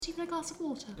Even a glass of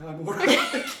water. No, I'm alright.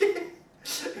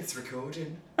 It's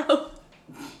recording. Oh.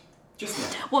 Just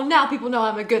now. Well, now people know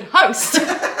I'm a good host.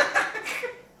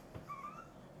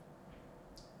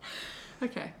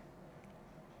 Okay.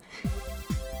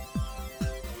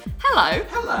 Hello.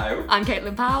 Hello. I'm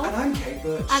Caitlin Powell. And I'm Kate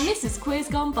Butch. And this is Quiz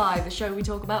Gone By, the show we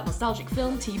talk about nostalgic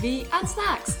film, TV, and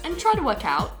snacks, and try to work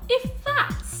out if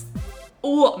that's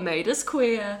what made us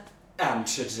queer. And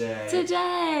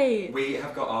today we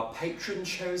have got our patron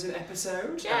chosen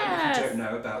episode. Yes. If you don't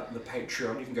know about the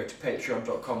Patreon, you can go to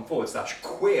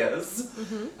patreon.com/queers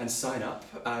and sign up,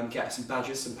 get some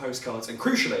badges, some postcards, and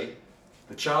crucially,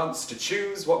 the chance to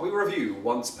choose what we review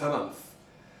once per month.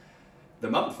 The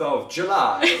month of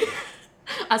July.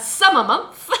 A summer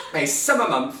month. A summer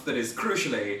month that is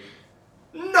crucially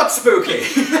not spooky.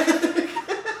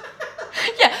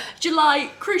 Yeah, July,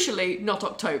 crucially, not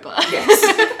October.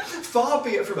 Yes. Far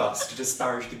be it from us to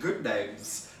disparage the good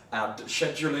names and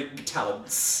scheduling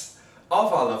talents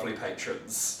of our lovely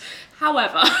patrons.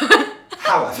 However,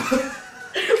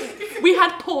 we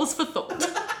had pause for thought.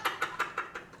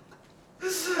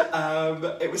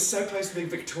 It was so close to being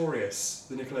Victorious,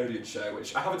 the Nickelodeon show,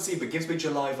 which I haven't seen but gives me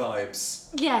July vibes.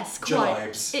 Yes,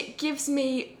 quite. Jibes. It gives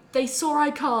me, they saw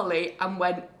iCarly and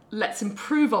went, let's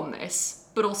improve on this,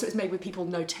 but also it's made with people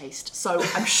no taste, so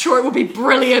I'm sure it will be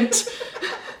brilliant.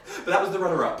 But that was the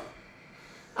runner-up.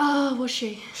 Oh, was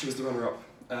she? She was the runner-up.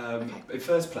 Okay. In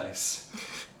first place,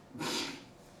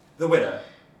 the winner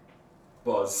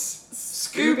was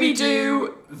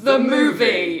Scooby-Doo, the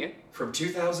movie. From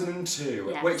 2002,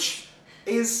 Yes. which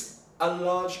is a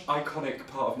large, iconic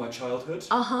part of my childhood.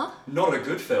 Uh-huh. Not a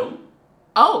good film.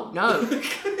 Oh, no.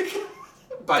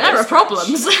 By There no are stretch.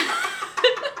 problems.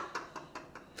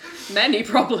 Many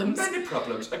problems. Many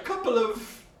problems. A couple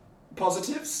of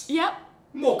positives. Yep.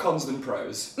 More cons than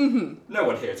pros. Mm-hmm. No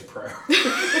one here is a pro.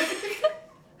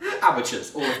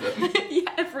 Amateurs, all of them. Yeah,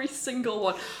 every single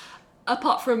one.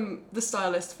 Apart from the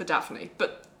stylist for Daphne.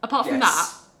 But apart from Yes.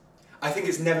 that... I think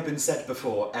it's never been said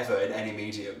before, ever, in any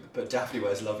medium, but Daphne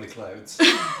wears lovely clothes.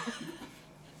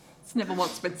 It's never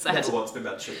once been said. Never once been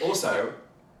mentioned. Also,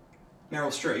 Meryl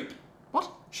Streep,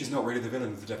 What? she's not really the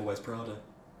villain of The Devil Wears Prada.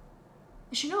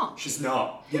 Is she not? She's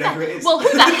not. You know who it is? Well, who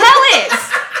the hell is?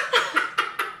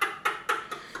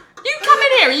 You come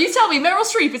in here and you tell me Meryl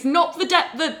Streep is not the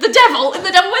devil in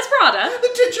The Devil Wears Prada? The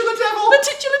titular devil! The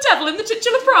titular devil in the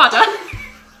titular Prada?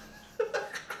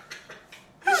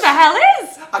 Who the hell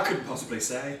is? I couldn't possibly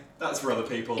say. That's for other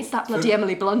people. It's that bloody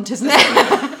Emily Blunt, isn't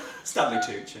it? Stanley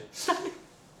Tucci.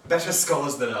 Better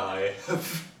scholars than I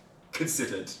have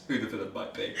considered who the villain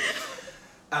might be.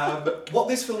 What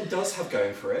this film does have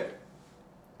going for it,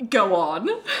 Go on.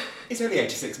 it's only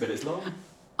 86 minutes long.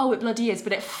 Oh, it bloody is,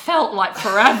 but it felt like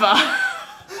forever.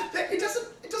 It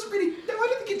doesn't really, no, I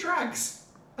don't think it drags.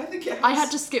 I think it has, I had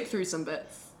to skip through some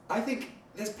bits. I think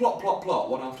there's plot,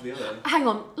 one after the other. Hang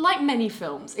on, like many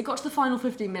films, it got to the final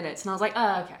 15 minutes and I was like,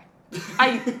 oh, okay.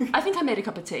 I think I made a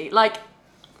cup of tea. Like,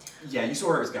 Yeah, you saw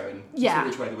where it was going. You Yeah. saw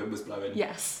which way the wind was blowing.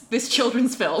 yes, this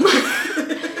children's film.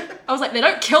 I was like, they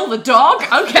don't kill the dog?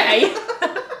 Okay.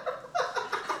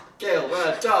 Kill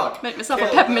the dog. Make myself Kill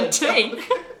a peppermint the tea. dog.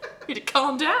 Need to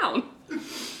calm down.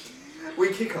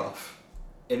 We kick off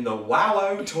in the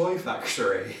Wow-O Toy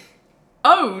Factory.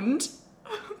 Owned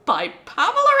by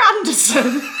Pamela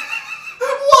Anderson.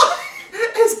 What?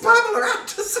 Is Pamela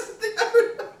Anderson the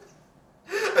owner?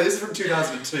 And this is from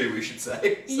 2002, we should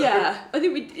say. So. Yeah, I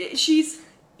think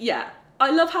I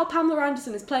love how Pamela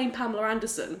Anderson is playing Pamela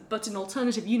Anderson, but in an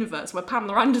alternative universe where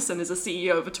Pamela Anderson is a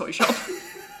CEO of a toy shop.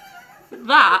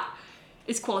 That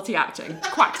is quality acting.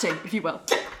 Quacting, if you will.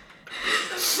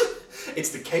 It's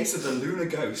the case of the Lunar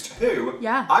Ghost, who...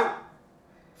 Yeah.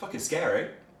 Fucking scary.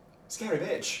 Scary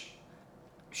bitch.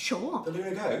 Sure. The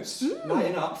Lunar Ghost.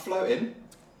 Lighting up, floating.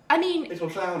 I mean, Little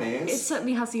clown ears. it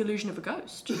certainly has the illusion of a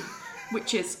ghost,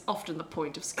 which is often the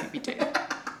point of Scooby-Doo.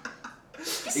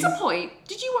 This is the point.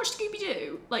 Did you watch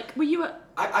Scooby-Doo? Like, were you at...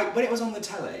 When it was on the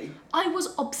telly, I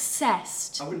was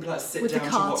obsessed. I wouldn't be like sit With the down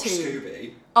to watch cartoon.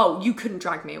 Scooby. Oh, you couldn't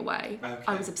drag me away. Okay.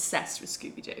 I was obsessed with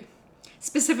Scooby-Doo.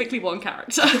 Specifically one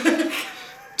character.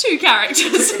 Two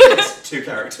characters. Yes, 2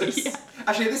 characters. Yeah.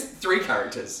 Actually, there's 3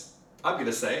 characters. I'm going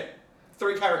to say it.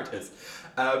 3 characters.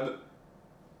 I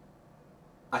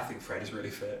think Fred is really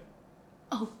fit.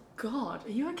 Oh, God. Are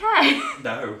you okay?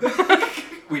 No.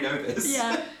 We know this.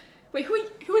 Yeah. Wait, who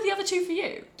are the other 2 for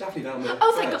you? Daphne Velma.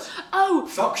 Oh, thank God. Fred. Oh,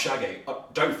 Fuck Shaggy. Oh,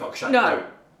 don't fuck Shaggy. no.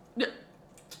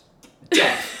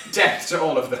 Death to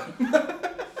all of them.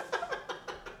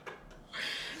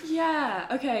 Yeah,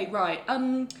 okay, right.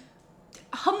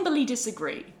 Humbly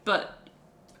disagree, but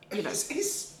you know,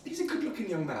 He's a good-looking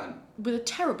young man. with a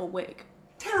terrible wig.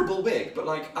 Terrible wig, but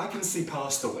like I can see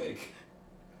past the wig.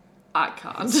 I I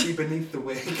can can't. see beneath the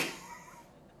wig.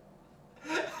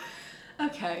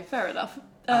 Okay, fair enough.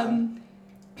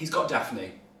 He's got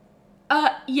Daphne.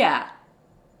 Yeah.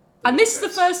 And this is the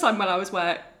first time when I was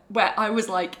where I was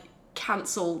like,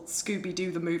 cancel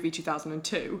Scooby-Doo the movie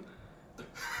 2002.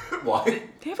 Why?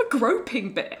 They have a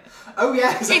groping bit. Oh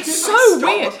yeah, It's so Stop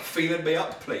weird. feeling me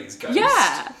up, please, ghost.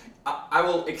 Yeah. I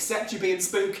will accept you being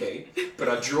spooky, but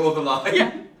I draw the line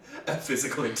Yeah. at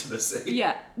physical intimacy.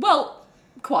 Yeah. Well,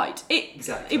 quite.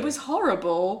 Exactly. It was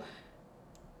horrible.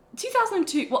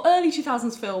 2002, well, early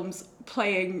 2000s films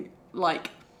playing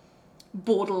like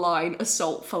borderline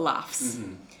assault for laughs.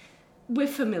 Mm-hmm. We're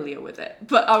familiar with it,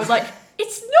 but I was like,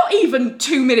 it's not even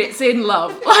 2 minutes in,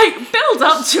 love. Like, build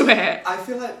up to it. I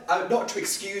feel like, not to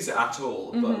excuse it at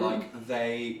all, but Mm-hmm.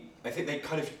 like I think they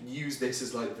kind of use this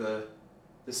as like the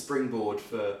springboard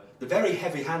for the very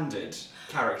heavy-handed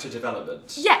character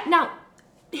development. Yeah, now,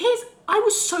 I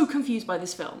was so confused by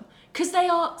this film, because they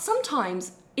are,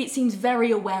 sometimes it seems very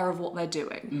aware of what they're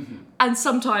doing, Mm-hmm. and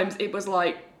sometimes it was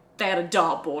like, they had a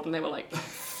dartboard and they were like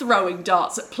throwing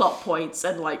darts at plot points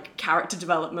and like character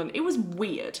development. It was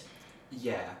weird.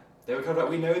 Yeah. They were kind of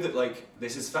like, we know that like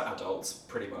this is for adults,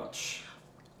 pretty much.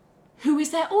 Who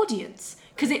is their audience?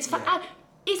 Because it's for Yeah.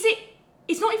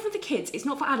 it's not even for the kids, it's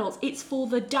not for adults, it's for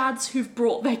the dads who've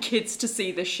brought their kids to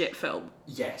see this shit film.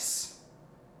 Yes.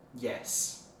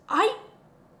 Yes.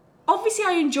 Obviously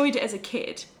I enjoyed it as a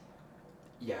kid,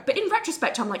 Yeah. but in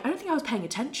retrospect I'm like, I don't think I was paying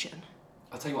attention.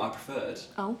 I'll tell you what I preferred.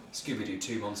 Oh. Scooby-Doo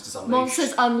 2 Monsters Unleashed.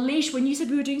 Monsters Unleashed, when you said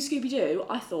we were doing Scooby-Doo,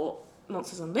 I thought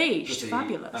Monsters Unleashed, The,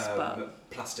 fabulous, but...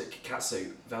 plastic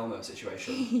catsuit Velma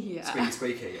situation. Yeah. Squeaky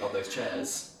squeaky on those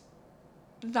chairs.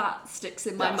 That sticks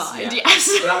in my That's- mind, yeah.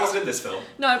 yes. But that wasn't in this film.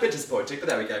 No. A bit disappointing, but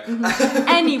there we go.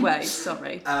 Anyway,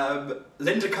 sorry.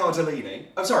 Linda Cardellini.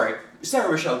 I'm sorry,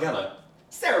 Sarah Michelle Gellar.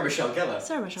 Sarah Michelle Gellar.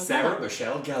 Sarah Michelle Sarah Gellar.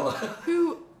 Michelle Gellar.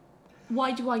 Who...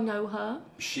 Why do I know her?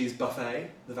 She's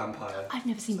Buffet the vampire. I've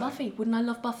never seen So- Buffy. Wouldn't I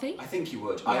love Buffy? I think you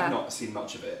would. Yeah. I've not seen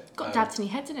much of it. Got Dad's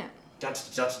heads in it.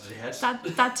 Dad's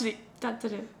head. Dad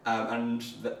did it. And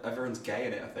everyone's gay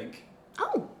in it, I think.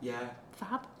 Oh, Yeah.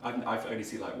 fab. I've only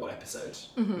seen like one episode.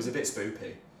 Mm-hmm. It was a bit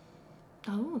spoopy.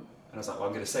 Oh. And I was like, well,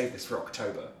 I'm going to save this for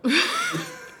October.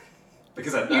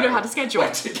 Because I know, You know how to schedule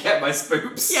when it. to get my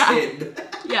spoops Yeah. in.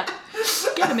 Yeah.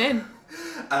 Get them in.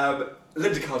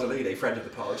 Linda Cardellini, friend of the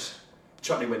pod.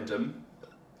 Chutney Wyndham.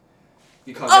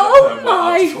 You can't Oh get that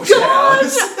my after 48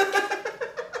 hours.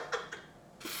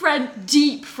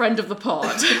 Deep friend of the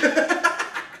pod.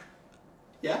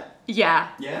 Yeah? Yeah.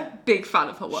 Yeah? Big fan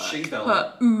of her work. She's her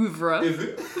Velma. oeuvre.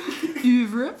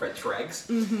 Oeuvre. Fred Tregs.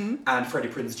 Mm-hmm. And Freddie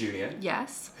Prinze Jr.,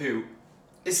 Yes. who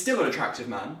is still an attractive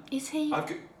man. Is he?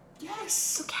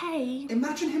 Yes! Okay.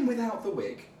 Imagine him without the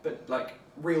wig, but like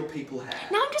real people hair.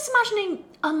 Now I'm just imagining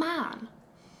a man.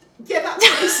 Yeah, that's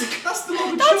basic. That's the long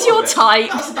and That's short your of it.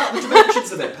 type. That's about the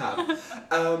dimensions of it,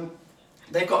 Pam.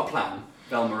 They've got a plan,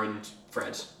 Velma and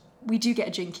Fred. We do get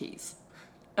a Jinkies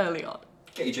early on.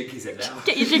 Get your jinkies in now.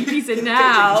 Get your Jinkies in Get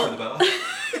now. your jinkies from the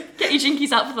bar. Get your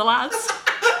Jinkies out for the lads.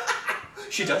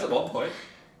 She does at one point.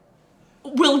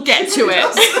 We'll get She to really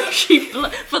it.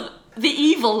 does. For the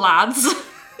evil lads.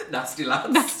 Nasty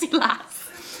lads. Nasty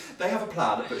lads. They have a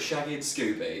plan, but Shaggy and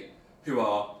Scooby, who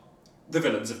are the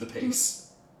villains of the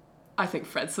piece. I think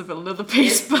Fred's the villain of the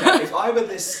piece, but... Yeah, if I were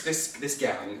this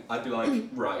gang, I'd be like,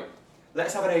 right,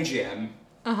 let's have an AGM.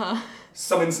 Uh-huh.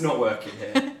 Something's not working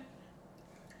here.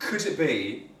 Could it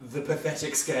be the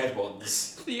pathetic scared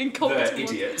ones? The incompetent The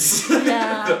ones. idiots.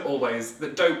 Yeah.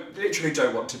 that literally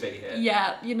don't want to be here.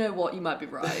 Yeah, you know what, you might be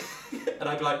right. And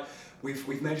I'd be like,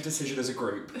 we've made a decision as a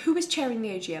group. Who is chairing the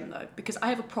AGM, though? Because I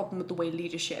have a problem with the way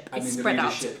leadership is the spread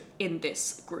leadership- out in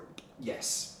this group.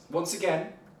 Yes. Once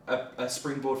again, a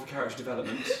springboard for character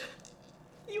development.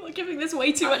 You are giving this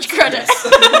way too much credit.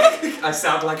 Yes. I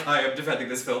sound like I am defending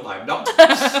this film. I'm not.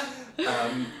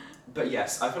 But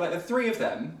yes, I feel like the three of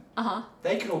them, Uh-huh.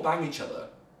 they can all bang each other.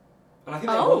 And I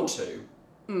think they Oh. want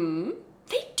to.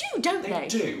 They do, don't they? They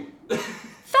do.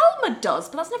 Velma does,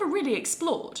 but that's never really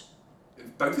explored.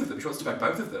 Both of them. She wants to bang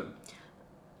both of them.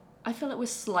 I feel like we're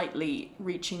slightly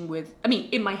reaching with... I mean,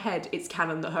 in my head, it's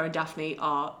canon that her and Daphne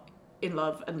are in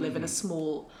love and live in a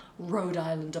small Rhode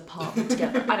Island apartment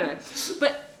together. I don't know.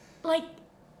 But, like...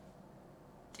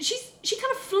 She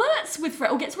kind of flirts with Fred,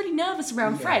 or gets really nervous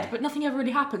around Yeah. Fred, but nothing ever really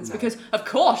happens No. because, of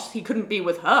course, he couldn't be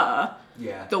with her,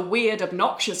 Yeah. the weird,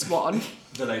 obnoxious one.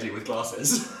 The lady with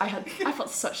glasses. I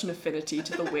felt such an affinity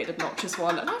to the weird, obnoxious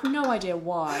one, and I have no idea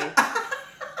why.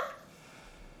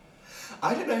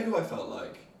 I don't know who I felt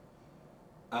like.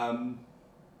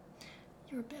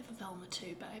 You're a bit of a Velma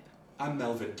too, babe. I'm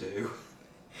Melvin Dew.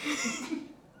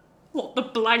 What, the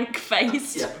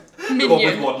blank-faced Yeah. minion? The one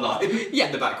with one line Yeah.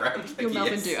 in the background. You're Like,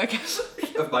 Melvin yes. Dew,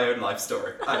 okay. Of my own life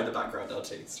story. I am the background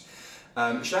artiste.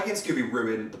 Shaggy and Scooby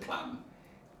ruin the plan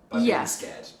by being Yes.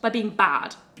 scared. By being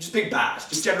bad. Just being bad.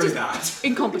 Just generally bad.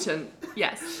 Incompetent,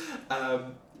 yes.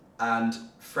 And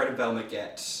Fred and Velma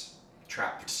get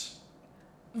trapped.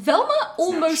 Velma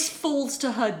almost falls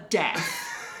to her death.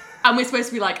 And we're supposed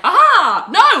to be like, ah,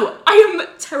 no! I am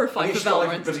terrified for She's got Velma.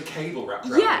 like a bit of cable wrapped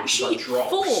around her. Yeah, and she like, drops.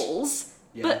 falls,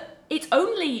 Yeah. but it's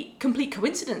only complete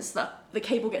coincidence that the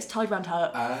cable gets tied around her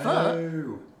foot.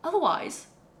 Oh. Otherwise,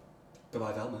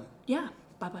 Bye-bye, Velma. yeah,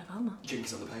 bye-bye Velma.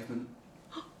 Jinx on the pavement.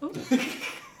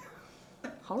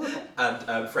 Horrible.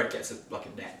 And Fred gets a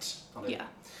net on it. Yeah.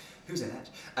 Who's in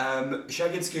it?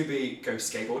 Shaggy and Scooby go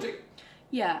skateboarding.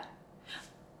 Yeah.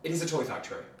 It is a toy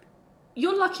factory.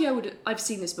 You're lucky I've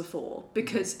seen this before,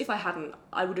 because if I hadn't,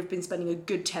 I would have been spending a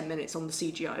good 10 minutes on the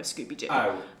CGI of Scooby-Doo.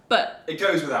 Oh. But, It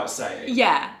goes without saying.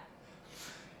 yeah.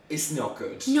 It's not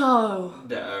good. No.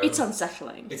 No. It's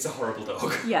unsettling. It's a horrible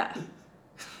dog. Yeah.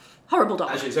 Horrible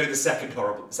dog. Actually, it's only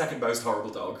the second most horrible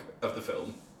dog of the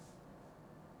film.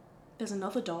 There's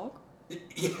another dog.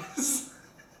 Yes.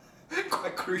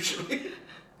 Quite crucially.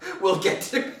 We'll get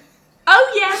to.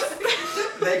 Oh,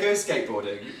 yes! They go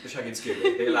skateboarding, Shaggy and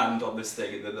Scooby. They land on this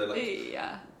thing and then they're like,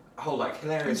 Yeah. a whole like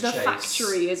hilarious The chase.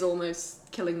 factory is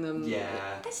almost killing them.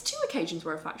 Yeah. There's 2 occasions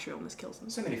where a factory almost kills them.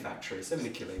 So many factories, so many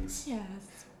killings. Yes.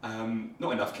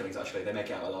 Not enough killings actually, they make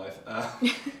it out alive.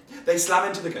 They slam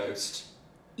into the ghost,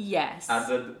 Yes.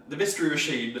 and then the mystery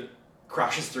machine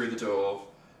crashes through the door.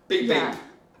 Beep Yeah. beep.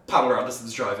 Pamela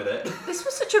Anderson's driving it. This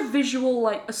was such a visual,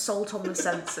 like, assault on the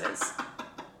senses.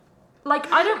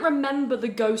 Like, I don't remember the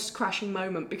ghost crashing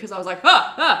moment because I was like,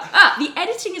 ah, ah, ah. The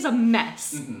editing is a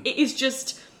mess. Mm-hmm. It is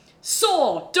just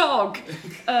saw, dog,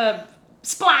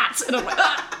 splat, and I'm like,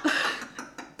 ah.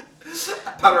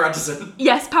 Pamela Anderson.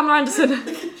 Yes, Pamela Anderson.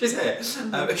 She's here.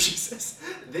 She says,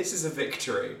 "This is a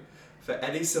victory for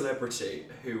any celebrity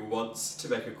who wants to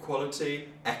make a quality,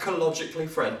 ecologically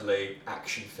friendly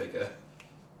action figure."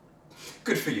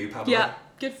 Good for you, Pamela. Yeah,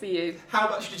 good for you. How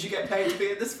much did you get paid to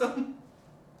be in this film?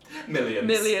 Millions.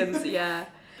 Millions, yeah.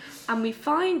 And we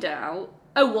find out.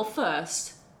 Oh, well,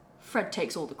 first, Fred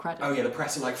takes all the credit. Oh yeah, the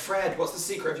press are like, "Fred, what's the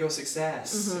secret of your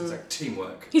success?" Mm-hmm. It's like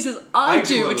teamwork. He says, I I do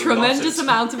do a a lot tremendous of-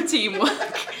 amount of teamwork.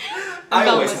 I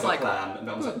always Velma's have like, a plan, and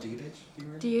Velma's like, "Do you,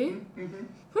 bitch? Do you?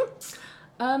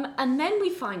 Mm-hmm. And then we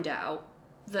find out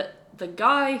that the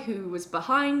guy who was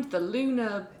behind the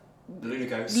Luna The Luna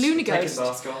Ghost. Luna taking Ghost. the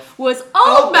mask off. was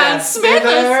Old Old Man Man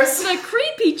Smithers, Smithers. the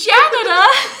creepy janitor.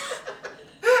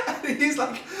 And he's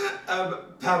like,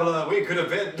 "Pamela, we could have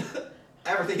been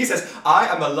everything." He says, "I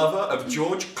am a lover of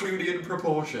George Clooney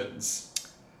proportions."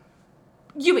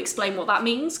 You explain what that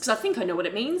means, because I think I know what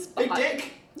it means. But Big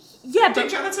dick. Yeah, Dick but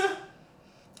janitor.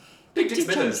 Big Dick Dick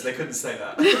Smithers. They couldn't say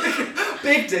that.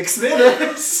 Big Dick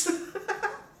Smithers.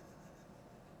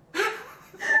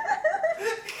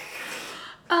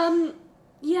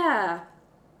 yeah.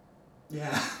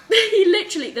 Yeah. He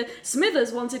literally, the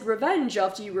Smithers wanted revenge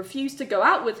after you refused to go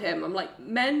out with him. I'm like,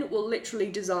 men will literally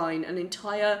design an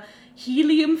entire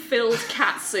helium-filled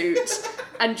catsuit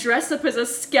and dress up as a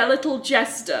skeletal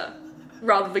jester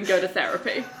rather than go to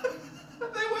therapy. They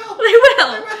will. They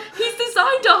will. He's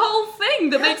designed a whole thing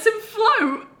that makes him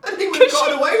float. And he would have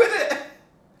gotten away with it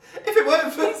if it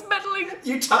weren't for He's meddling.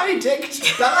 you tiny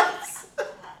dicked lads.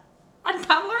 And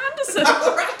Pamela Anderson.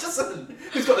 Pamela Anderson,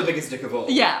 who's got the biggest dick of all.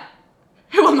 Yeah.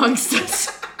 Who amongst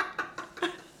us?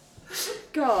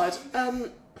 God.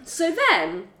 So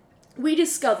then we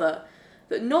discover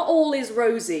that not all is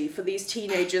rosy for these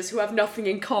teenagers who have nothing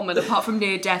in common apart from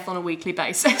near death on a weekly And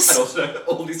basis. also,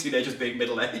 all these teenagers being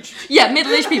middle-aged. Yeah,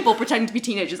 middle-aged people pretending to be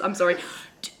teenagers. I'm sorry.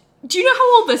 Do you know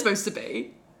how old they're supposed to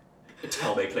be?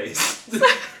 Tell me, please.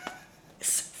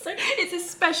 So it's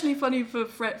especially funny for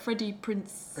Freddie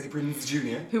Prinze, Freddie Prinze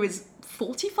Jr. who is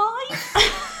 45.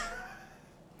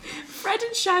 Fred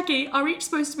and Shaggy are each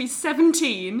supposed to be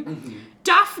 17. Mm-hmm.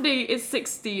 Daphne is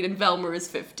 16 and Velma is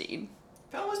 15.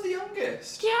 That was the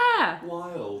youngest. Yeah.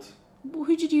 Wild. Well,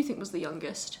 who did you think was the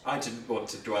youngest? I didn't want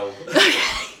to dwell.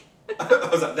 I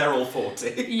was like, they're all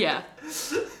 40. Yeah,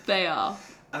 they are.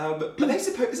 Are they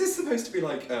is this supposed to be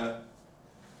like a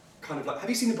kind of like? Have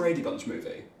you seen the Brady Bunch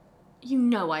movie? You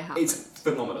know I haven't. It's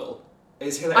phenomenal.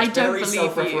 It's hilarious. I don't very believe you.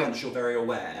 self-referential, very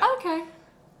aware. Okay.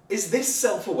 Is this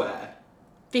self-aware?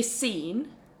 This scene.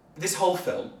 This whole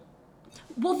film.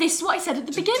 Well, this is what I said at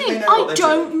the Do they beginning. know what I they're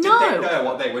don't doing? know. Did they know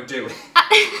what they were doing?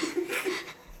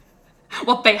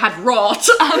 what they had wrought.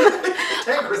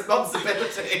 Take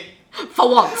responsibility. For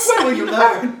once. When will you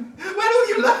learn? When will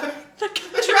you learn?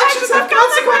 That your actions have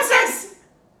consequences.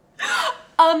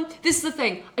 This is the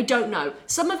thing. I don't know.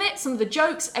 Some of the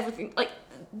jokes, everything, like,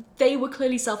 they were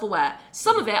clearly self-aware.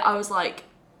 Some of it, I was like,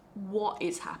 what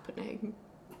is happening?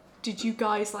 Did you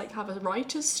guys, like, have a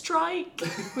writer's strike?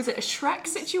 Was it a Shrek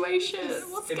situation?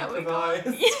 What's going on?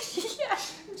 Yeah.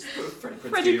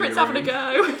 Freddie Prinze having a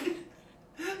go.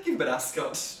 Give him an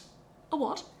ascot. A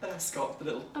what? An ascot, the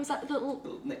little... Oh, was that the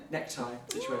little... necktie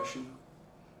situation.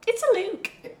 It's a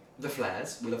Luke. The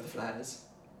flares. We love the flares.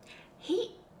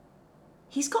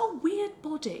 He's got a weird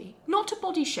body. Not to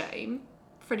body shame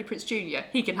Freddie Prinze Jr.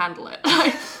 He can handle it.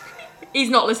 He's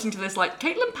not listening to this like,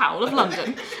 Caitlin Powell of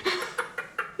London.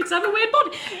 He's have a weird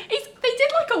body. They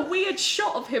did like a weird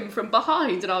shot of him from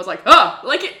behind, and I was like,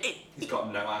 like He's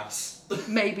got no ass.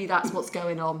 Maybe that's what's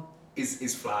going on.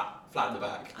 He's flat in the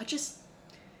back.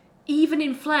 Even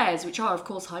in flares, which are of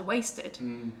course high-waisted,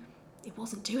 it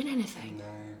wasn't doing anything. No.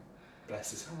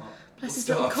 Bless his heart. Bless his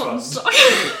little cons.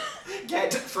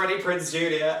 Get Freddie Prinze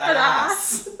Jr. an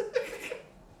ass.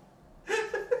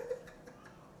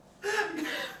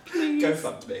 Please. Go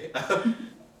fund me.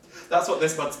 That's what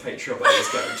this month's Patreon money is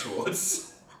going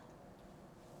towards.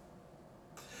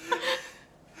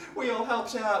 We all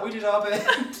helped out. We did our bit.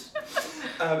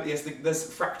 Yes,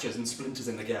 there's fractures and splinters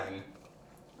in the gang.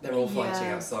 They're all fighting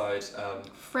outside.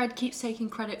 Fred keeps taking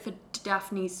credit for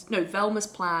Velma's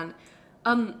plan.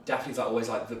 Daphne's always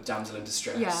like the damsel in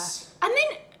distress. Yeah. And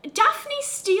then Daphne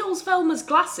steals Velma's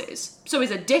glasses, so is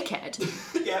a dickhead.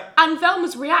 Yeah. And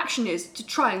Velma's reaction is to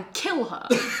try and kill her.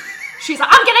 She's like,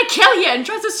 I'm gonna kill you, and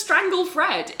tries to strangle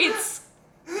Fred. It's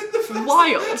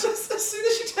wild. As soon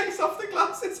as she takes off the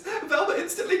glasses, Velma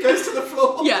instantly goes to the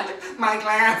floor. Yeah. Like, my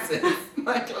glasses.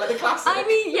 The classic. I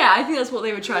mean, yeah, I think that's what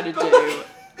they were trying to do.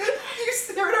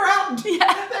 They're in around.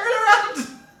 Yeah. They're in around.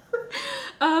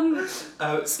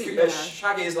 Yeah.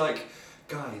 Shaggy is like,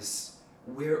 guys,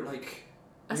 we're like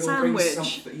a we all bring sandwich.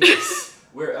 something. Yes,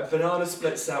 we're a banana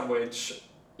split sandwich.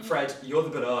 Fred, you're the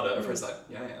banana. And Fred's like,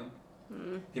 yeah, I am.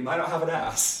 He might not have an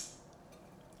ass,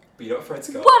 but you know what Fred's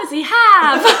got. What does he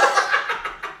have?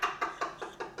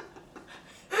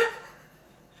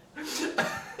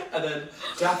 And then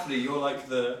Daphne, you're like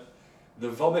the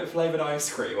vomit flavoured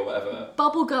ice cream or whatever.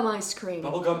 Bubblegum ice cream.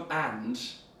 Bubblegum and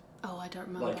Oh, I don't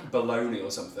remember. like bologna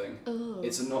or something. Oh.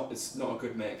 It's not a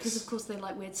good mix. Because of course they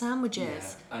like weird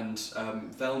sandwiches. Yeah. And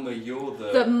Velma, you're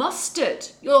The mustard.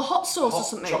 Your hot sauce or hot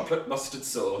something. chocolate mustard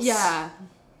sauce. Yeah.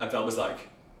 And Velma's like,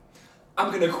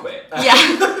 I'm gonna quit.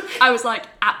 Yeah. I was like,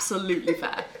 absolutely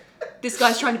fair. This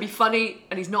guy's trying to be funny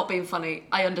and he's not being funny.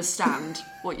 I understand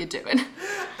what you're doing.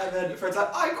 And then Fred's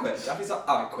like, I quit. Daphne's like,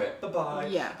 I quit. Bye-bye.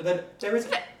 Yeah. And then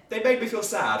they made me feel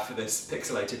sad for this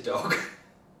pixelated dog.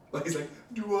 Where he's like,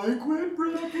 do I quit,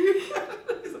 Rocky?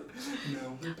 He's like,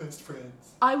 no, we're best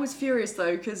friends. I was furious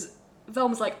though, because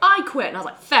Velma's like, I quit. And I was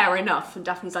like, fair enough. And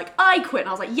Daphne's like, I quit. And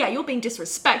I was like, yeah, you're being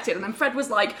disrespected. And then Fred was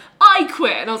like, I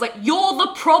quit. And I was like, you're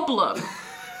the problem.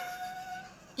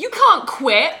 You can't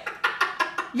quit.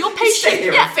 You're patient. Stay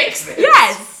here and fix this.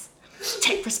 Yes.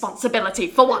 Take responsibility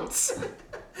for once.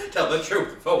 Tell the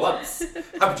truth for once.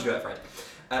 How would you do that,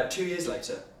 Fred? 2 years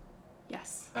later.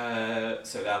 Yes.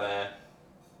 So now they're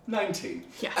 19.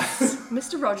 Yes.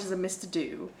 Mr. Rogers and Mr.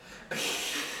 Do.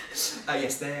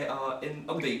 Yes, they are on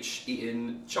the beach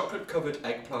eating chocolate-covered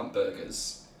eggplant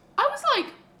burgers. I was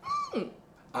like,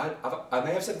 I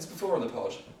may have said this before on the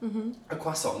pod. Mm-hmm. A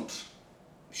croissant.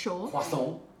 Sure.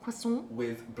 Croissant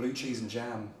with blue cheese and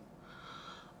jam.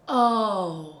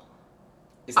 Oh.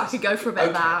 I could go for a bit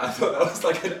of that. I thought that was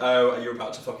like an oh, and you're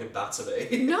about to fucking batter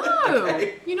me. No.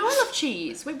 Okay. You know I love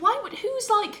cheese. Wait, who's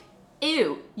like,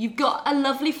 ew, you've got a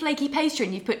lovely flaky pastry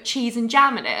and you've put cheese and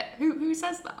jam in it? Who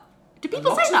says that? Do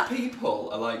people say that? Lots of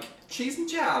people are like, cheese and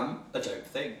jam? I don't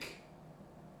think.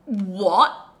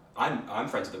 What? I'm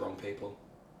friends with the wrong people.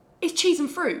 It's cheese and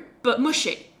fruit, but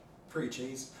mushy. Fruity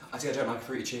cheese. I don't like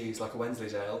fruity cheese, like a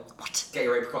Wensleydale. What? Get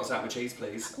your apricots out with cheese,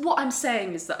 please. What I'm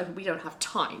saying is that we don't have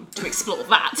time to explore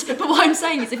that. But what I'm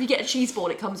saying is if you get a cheese ball,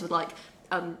 it comes with like,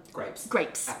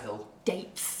 grapes. Apple.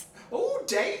 Dates. Oh,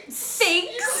 dates!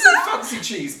 Figs! Some fancy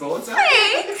cheese boards.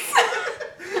 Figs!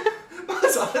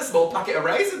 It's like a small packet of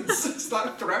raisins, just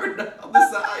like thrown on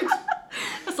the side.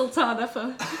 A sultana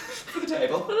for the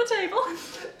table. For the table.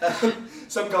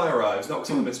 Some guy arrives, knocks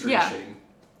on the mystery Yeah. machine.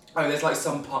 Oh, there's like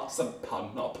some pun,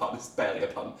 not a pun, it's barely a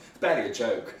pun. It's barely a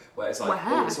joke, where it's like,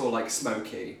 Where? it's all like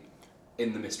smoky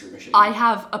in the mystery machine. I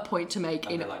have a point to make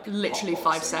And in they're, like, literally hotboxing.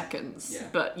 5 seconds. Yeah.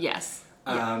 But yes.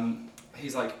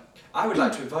 he's like, I would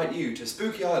like to invite you to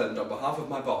Spooky Island on behalf of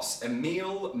my boss,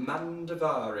 Emil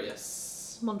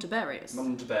Mandavarius. Montevarius.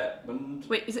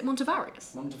 Wait, is it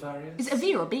Montevarius? Montevarius? Is it a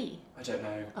V or a B? I don't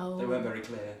know. Oh. They weren't very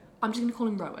clear. I'm just going to call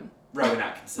him Rowan. Rowan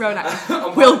Atkinson. Rowan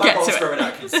Atkinson. We'll get boss, to it. Rowan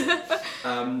Atkinson.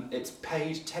 It's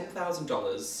paid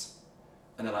 $10,000,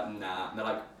 and they're like, nah. And they're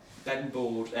like, bed and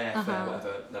board, airfare,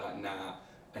 whatever. And they're like, nah.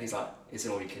 And he's like, it's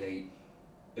an all you can eat.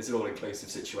 It's an all-inclusive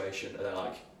situation. And they're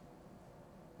like,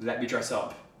 let me dress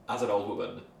up as an old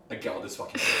woman and get on this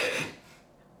fucking plane.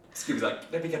 Scooby's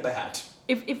like, let me get my hat.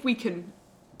 If we can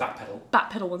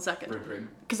Backpedal 1 second. Vroom, vroom.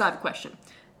 Because I have a question.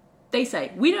 They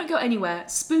say, we don't go anywhere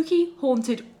spooky,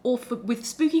 haunted, with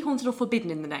spooky, haunted, or forbidden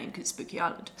in the name, because it's Spooky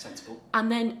Island. Sensible.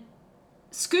 And then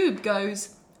Scoob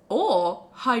goes, or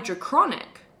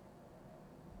hydrochronic.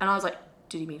 And I was like,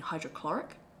 did he mean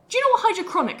hydrochloric? Do you know what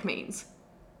hydrochronic means?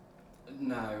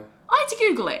 No. I had to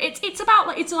Google it. It's about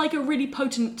like it's like a really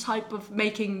potent type of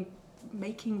making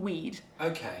weed.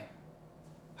 Okay.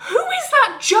 Who is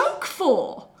that joke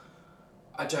for?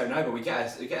 I don't know, but we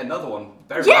get another one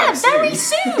very very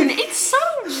soon. It's so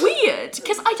weird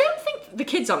because I don't think the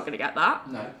kids aren't going to get that.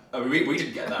 No, I mean, we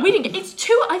didn't get that. We didn't get. It's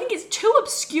too. I think it's too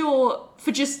obscure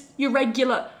for just your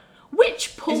regular.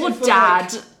 Which poor Is it for,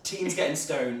 dad? Like, teens getting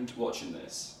stoned watching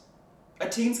this. Are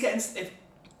teens getting?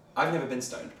 I've never been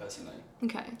stoned personally.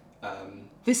 Okay.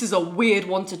 This is a weird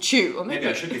one to chew. Or maybe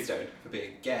I should be stoned for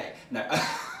being gay. No.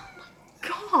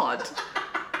 God.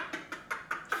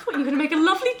 I thought you were going to make a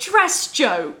lovely dress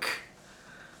joke.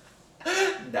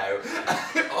 No.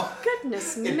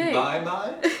 Goodness me. In my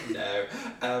mind,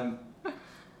 no.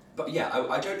 But yeah,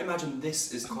 I don't imagine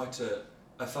this is quite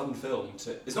a fun film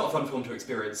to... It's not a fun film to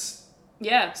experience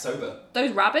sober.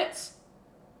 Those rabbits?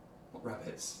 What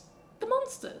rabbits? The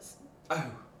monsters.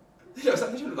 Oh. They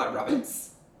don't look like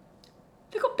rabbits.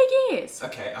 They've got big ears.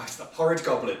 Okay, horrid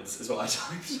goblins is what I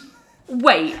typed.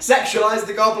 Wait. Sexualise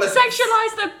the goblins.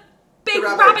 Sexualise the big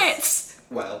rabbits.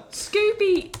 Well.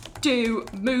 Scooby-Doo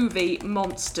movie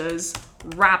monsters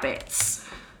rabbits.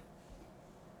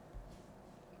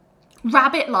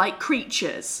 Rabbit-like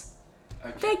creatures.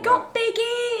 Okay, They got big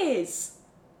ears.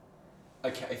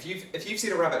 Okay, if you've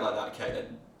seen a rabbit like that, okay,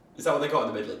 then is that what they got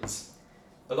in the Midlands?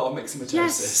 A lot of myxomatosis.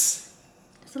 Yes.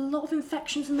 There's a lot of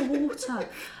infections in the water.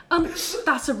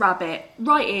 That's a rabbit.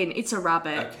 Right in, it's a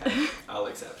rabbit. Okay, I'll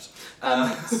accept.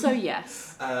 So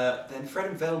yes. Then Fred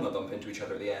and Velma bump into each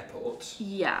other at the airport.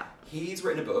 Yeah. He's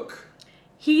written a book.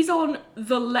 He's on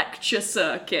the lecture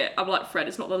circuit. I'm like, Fred,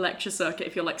 it's not the lecture circuit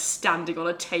if you're like standing on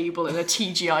a table in a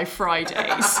TGI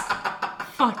Fridays.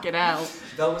 Fucking hell.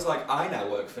 Velma's like, I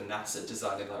now work for NASA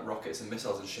designing like rockets and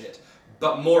missiles and shit.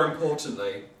 But more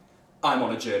importantly, I'm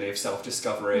on a journey of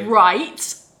self-discovery. Right.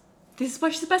 This is why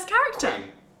she's the best character.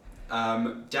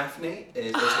 Queen. Daphne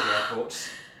is also at the airport.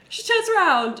 She turns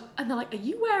around and they're like, are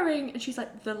you wearing... And she's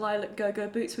like, the lilac go-go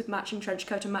boots with matching trench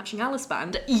coat and matching Alice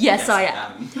band. Yes, I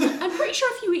am. I'm pretty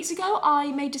sure a few weeks ago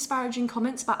I made disparaging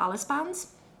comments about Alice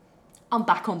bands. I'm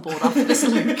back on board after this,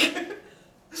 Luke.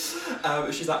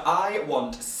 She's like, I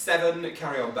want 7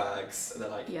 carry-on bags. And they're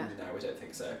like, yeah. No, we don't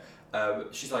think so.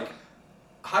 She's like,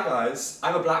 hi guys,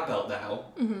 I'm a black belt now.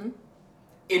 Mm-hmm.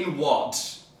 In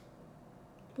what?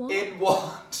 What? In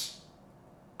what?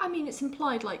 I mean, it's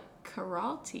implied like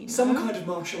karate, no? Some kind of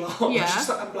martial art. Yeah. She's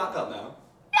like, I'm a black belt now.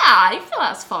 Yeah, I feel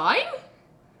that's fine.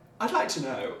 I'd like to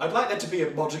know. I'd like there to be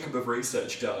a modicum of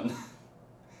research done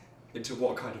into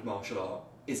what kind of martial art.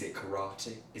 Is it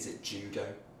karate? Is it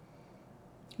judo?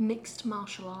 Mixed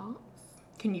martial arts?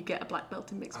 Can you get a black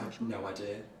belt in mixed martial arts? No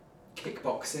idea.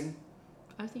 Kickboxing?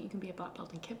 I don't think you can be a black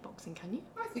belt in kickboxing, can you?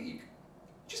 I think you could.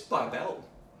 Just buy a belt.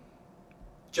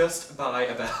 Just buy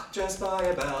a belt. Just buy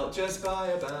a belt. Just buy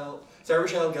a belt. Sarah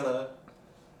Michelle Gellar.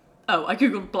 Oh, I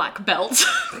googled black belt.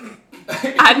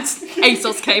 And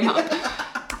ASOS came up.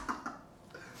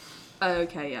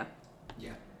 Okay, yeah.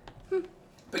 Yeah.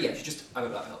 But yeah, I'm a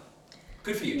black belt.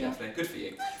 Good for you, Daphne. Good for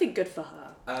you. I think good for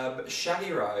her.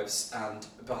 Shaggy arrives and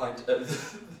behind...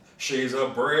 she's a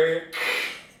brick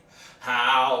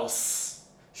house.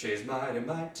 She's mighty,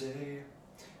 mighty.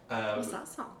 What's that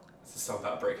song? It's a song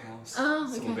about a brick house. Oh,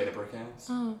 okay. Someone being a brick house.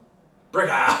 Oh. Brick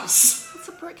house! It's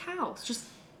a brick house, just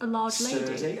a large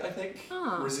lady. Sturdy, I think.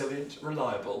 Ah. Resilient,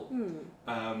 reliable.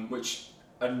 Which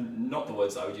are not the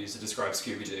words I would use to describe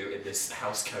Scooby-Doo in this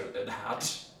house coat and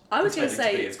hat. I was going to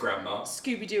pretending say be his grandma.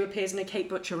 Scooby-Doo appears in a Kate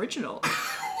Butch original.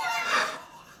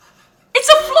 It's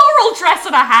a floral dress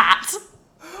and a hat!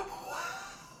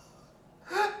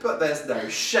 But there's no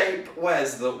shape.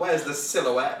 Where's the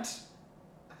silhouette?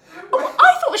 Oh,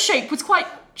 I thought the shape was quite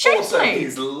shapely. Also,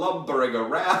 he's lumbering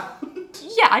around.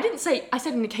 Yeah, I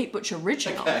said in the Kate Butch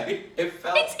original. Okay, it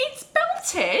felt... It's Bella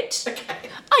Noted. Okay.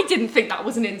 I didn't think that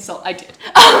was an insult. I did.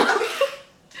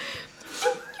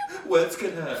 Words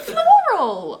can hurt.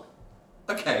 Floral.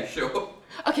 Okay, sure.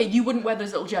 Okay, you wouldn't wear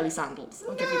those little jelly sandals.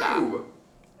 I'll give you that. No.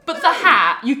 But the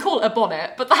hat, you call it a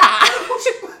bonnet, but the hat. When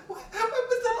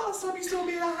was the last time you saw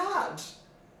me in a hat?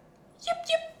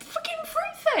 you fucking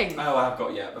fruit thing. Oh, I've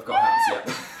got hats,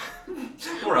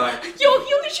 yeah. Alright. You're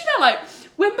literally there like,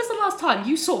 when was the last time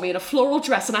you saw me in a floral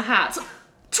dress and a hat?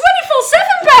 24/7,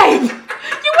 babe!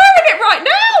 You're wearing it right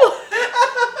now!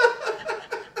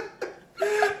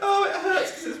 Oh, it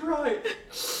hurts because it's right.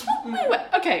 Wait,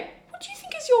 okay, what do you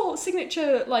think is your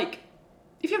signature, like,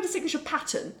 if you have a signature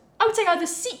pattern? I would say either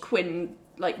sequin,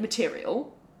 like,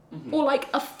 material, or like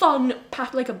a fun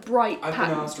pattern, like a bright I've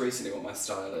pattern. been asked recently what my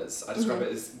style is. I describe it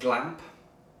as glamp,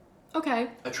 Okay,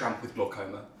 a tramp with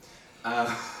glaucoma.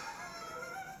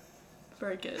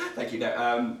 very good. Thank you.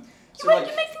 No. So Wait, like,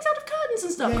 you make things out of curtains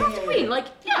and stuff. Yeah, Craft yeah, queen, yeah. like,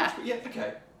 yeah. Yeah.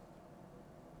 Okay.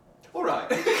 All right.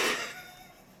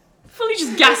 Fully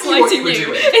just What gaslighting you were you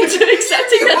doing. into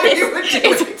accepting that What you were this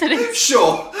doing. isn't an insult.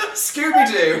 Sure,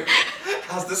 Scooby-Doo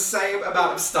has the same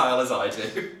amount of style as I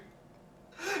do.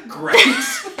 Great.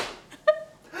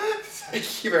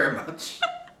 Thank you very much.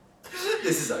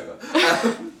 This is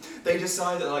over. They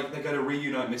decide that like they're going to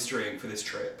reunite Mystery Inc. for this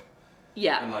trip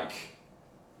Yeah. and like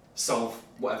solve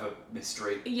whatever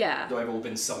mystery Yeah. they've all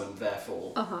been summoned there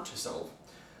for to solve.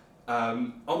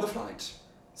 On the flight,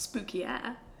 Spooky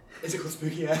air. is it called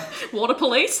Spooky Air? Water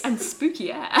police and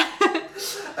spooky air.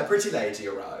 A pretty lady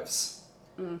arrives.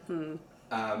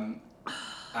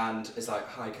 And is like,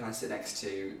 "Hi, can I sit next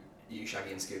to you,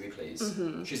 Shaggy and Scooby, please?"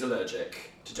 She's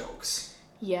allergic to dogs.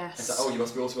 Yes. It's like, "Oh, you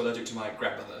must be also allergic to my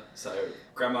grandmother. So,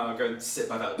 Grandma, go and sit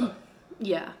by Velma."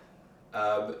 Yeah.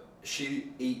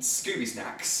 She eats Scooby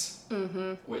snacks,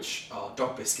 which are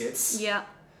dog biscuits. Yeah.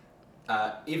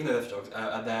 Even though they're for dogs,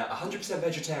 and they're 100%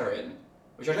 vegetarian,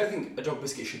 which I don't think a dog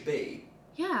biscuit should be.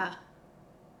 Yeah.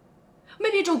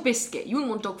 Maybe a dog biscuit. You wouldn't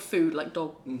want dog food, like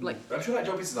dog, like... But I'm sure like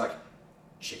dog biscuits are like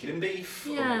chicken and beef.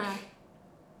 Or Yeah. like,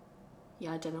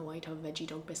 Yeah, I don't know why you'd have a veggie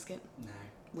dog biscuit. no.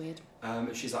 Weird.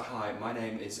 She's like, "Hi, my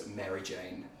name is Mary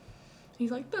Jane."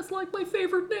 He's like, that's like my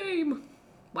favourite name.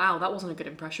 Wow, that wasn't a good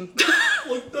impression.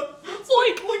 Like that.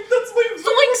 like That's my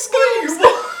Zoink Scoops!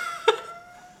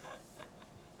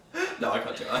 No, I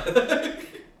can't do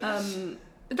that.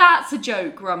 That's a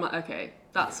joke where I'm like, okay,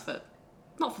 that's for...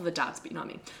 Not for the dads, but you know what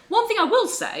I mean. One thing I will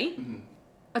say,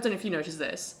 I don't know if you noticed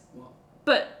this, What?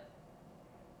 but...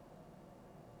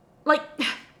 Like...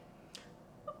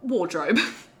 Wardrobe.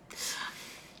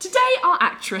 Today our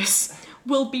actress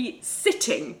will be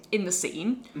sitting in the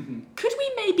scene. Could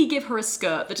we maybe give her a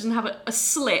skirt that doesn't have a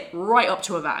slit right up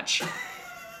to her vag?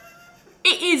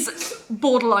 It is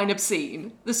borderline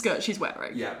obscene, the skirt she's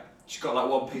wearing. Yeah, she's got like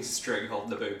one piece of string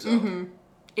holding the boobs up.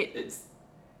 It's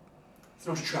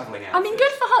not a travelling outfit. I mean,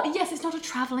 good for her, but yes, it's not a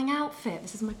travelling outfit.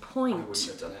 This is my I point. wouldn't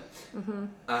have done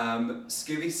it.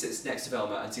 Scooby sits next to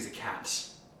Velma and sees a cat.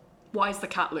 Why is the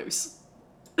cat loose?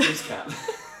 Who's cat?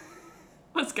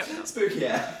 Let's go. Spooky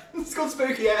Air. It's called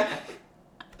Spooky Air.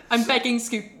 I'm begging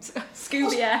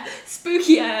Scooby Air,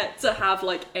 Spooky Air to have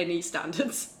like any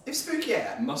standards. If Spooky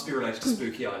Air must be related to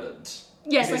Spooky Island.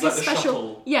 Yes, It's like a the special.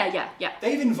 shuttle. Yeah.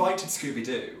 They've invited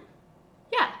Scooby-Doo.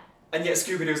 Yeah. And yet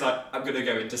Scooby-Doo's like, "I'm going to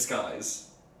go in disguise."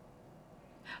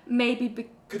 Maybe.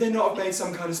 Could they not have made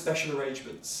some kind of special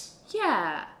arrangements?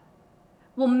 Yeah.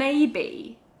 Well,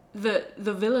 maybe the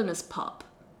villainous pup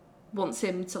wants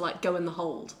him to like go in the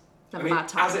hold. Have I a mean, bad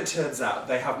time. as it turns out,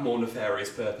 they have more nefarious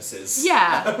purposes.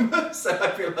 Yeah. So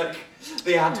I feel like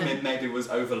the admin maybe was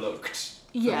overlooked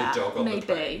for Yeah, the dog on the maybe.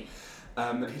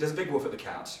 plane. He does a big woof at the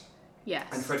cat, Yes.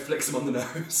 and Fred flicks him on the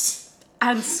nose.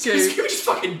 And Scooby Scoop. just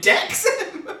fucking decks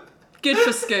him! Good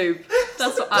for Scoop.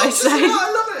 That's what I That's just say. what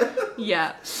I love it!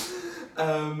 Yeah.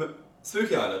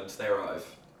 Spooky Island, they arrive.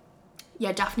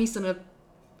 Yeah, Daphne's done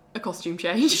a costume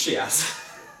change. She has.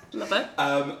 Love it.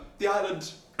 The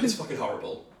island is fucking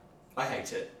horrible. I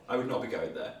hate it. I would not be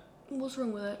going there. What's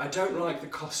wrong with it? I don't like the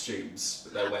costumes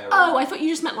that they're wearing. Oh, I thought you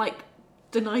just meant like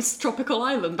the nice tropical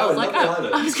island. I Oh, was like, lovely oh,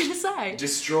 island. I was gonna say.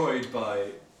 Destroyed by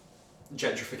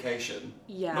gentrification.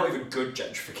 Yeah. Not even good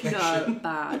gentrification. No,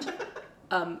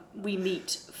 bad. We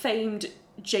meet famed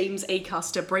James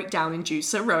Acaster breakdown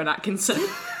inducer, Rowan Atkinson.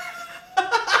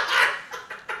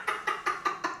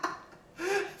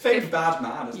 Famed bad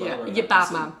man as well. Yeah, Rowan you're bad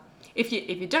Atkinson. man. If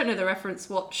you don't know the reference,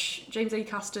 watch James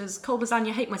Acaster's Cold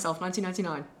Lasagna Hate Myself,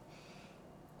 1999.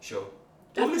 Sure.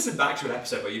 Or listen back to an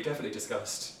episode where you've definitely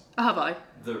discussed Oh, have I?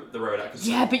 the Rowan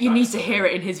Atkinson. Yeah, but you need to backstory. hear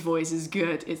it in his voice. It's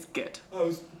good. It's good. Oh,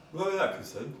 it's Rowan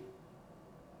Atkinson.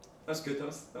 That's good. That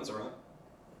was alright.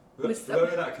 Was that-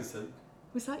 Rowan Atkinson.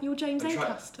 Was that your James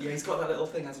Acaster? Yeah, he's got that little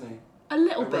thing, hasn't he? A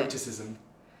little bit. Eroticism.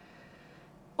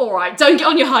 Alright, don't get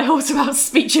on your high horse about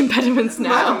speech impediments now.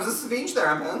 Madam's a speech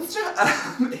therapist.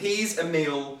 He's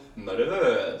Emile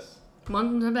Mudderverse.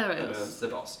 The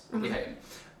boss. We hate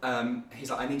him.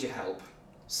 He's like, I need your help.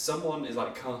 Someone is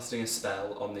like casting a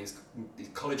spell on these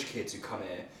college kids who come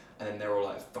here, and then they're all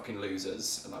like fucking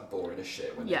losers and like boring as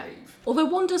shit when they leave. Although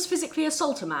one does physically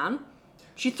assault a man,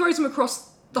 she throws him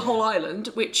across the whole island,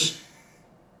 which...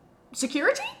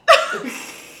 Security?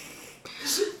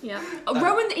 Yeah.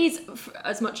 Rowan is,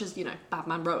 as much as, bad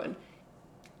man Rowan,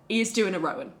 he is doing a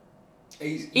Rowan.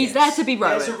 He's there to be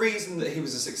Rowan. There's a reason that he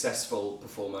was a successful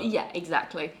performer. Yeah,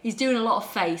 exactly. He's doing a lot of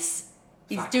face.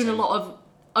 He's doing a lot of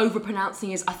overpronouncing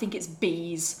his, I think it's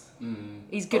B's.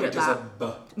 He's good at that.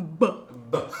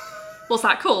 What's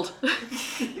that called?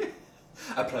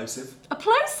 Applosive.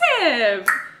 Applosive!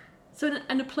 So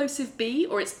an applosive B,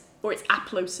 or it's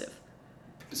applosive?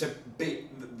 So B,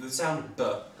 the sound B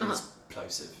is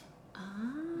plosive.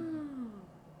 Oh.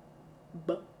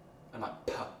 B. And like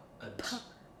P and P.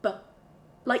 B.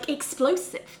 Like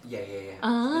explosive. Yeah.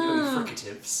 Ah. You know your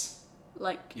fricatives.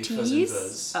 Like your T's?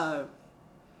 fuzz. Oh.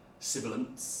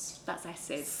 Sibilants. That's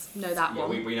S's. Know that Yeah,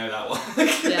 one. we know that one.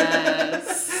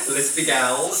 Yes. Lispy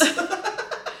gals. Is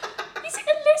it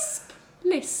a lisp?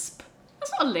 Lisp.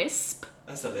 That's not a lisp.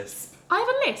 That's a lisp. I have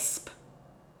a lisp.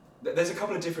 There's a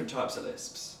couple of different types of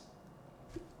lisps.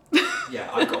 Yeah,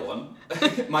 I've got one.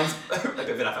 Mine's a bit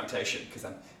of an affectation because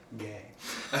I'm gay.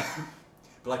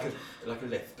 But like a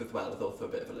lisp as well, with also a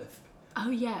bit of a lisp.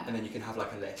 Oh yeah. And then you can have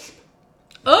like a lisp.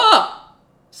 Oh!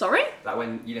 Sorry? Like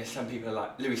when, some people are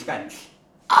like, Louis Spence.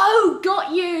 Oh,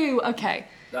 got you! Okay.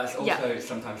 That's also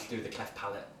sometimes to do with the cleft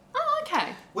palate. Oh,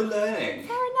 okay. We're learning.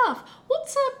 Fair enough.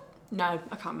 What's a... No,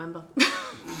 I can't remember.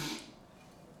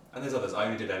 And there's others. I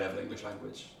only did A-level English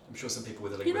language. I'm sure some people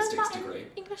with a linguistics degree.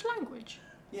 English language?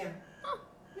 Yeah. Oh.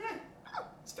 Yeah.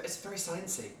 It's very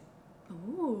sciencey.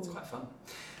 Ooh. It's quite fun.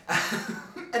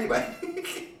 Anyway,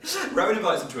 Rowan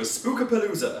invites him to a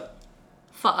spookapalooza.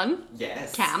 Fun.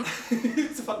 Yes. Camp.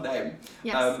 It's a fun name.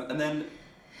 Yes. And then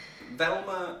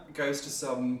Velma goes to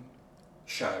some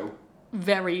show.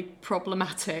 Very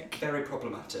problematic. Very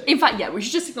problematic. In fact, we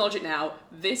should just acknowledge it now.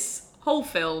 This whole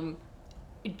film,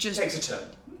 it just... Takes a turn.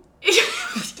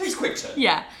 Takes a quick turn.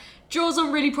 Yeah. Draws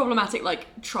on really problematic,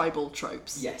 tribal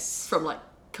tropes. Yes. From,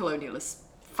 colonialist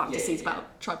fantasies Yeah.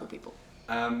 about tribal people.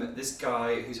 This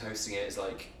guy who's hosting it is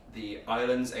like, the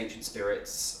island's ancient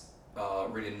spirits are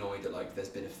really annoyed that there's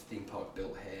been a theme park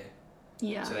built here.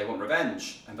 Yeah. So they want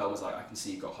revenge. And Velma's like, I can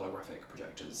see you've got holographic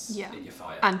projectors in your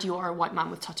fire. And you are a white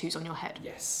man with tattoos on your head.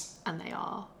 Yes. And they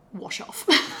are wash off.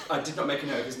 I did not make a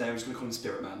note of his name, I'm just going to call him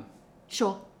Spirit Man.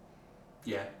 Sure.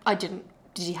 Yeah. I didn't.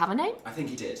 Did he have a name? I think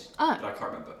he did. Oh. But I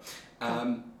can't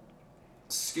remember.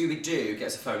 Scooby-Doo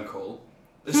gets a phone call.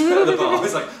 This guy at the bar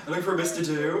is like, I'm looking for a Mr.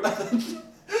 Do.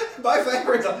 My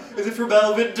favourite is it from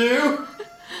Velvet Do?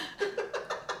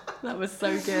 That was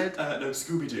so good. No,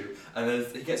 Scooby-Doo. And then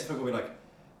he gets a phone call being like,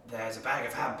 there's a bag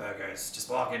of hamburgers. Just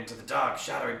walk into the dark,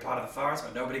 shadowy part of the forest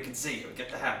where nobody can see you and get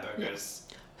the hamburgers.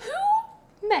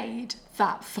 Who made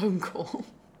that phone call?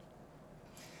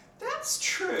 That's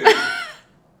true.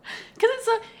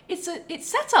 Because it's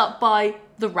set up by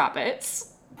the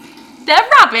rabbits. They're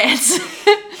rabbits.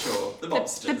 Sure, the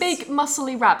monsters. The big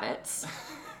muscly rabbits.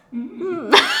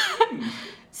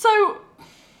 So,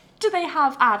 do they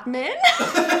have admin?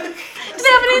 Do they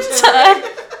have an intern?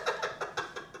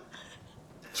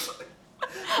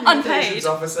 Unpaid. Communications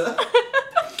officer.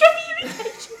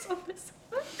 Communications officer.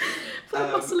 For the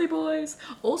muscly boys.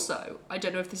 Also, I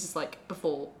don't know if this is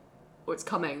before or it's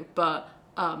coming, but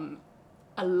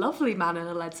a lovely man in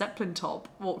a Led Zeppelin top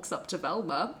walks up to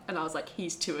Velma, and I was like,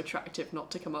 he's too attractive not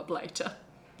to come up later.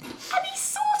 And he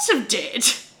sort of did.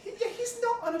 Yeah, he's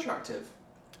not unattractive.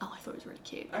 Oh, I thought it was really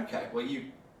cute. Okay, well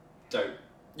you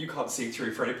can't see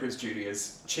through Freddie Prinze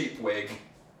Jr.'s cheap wig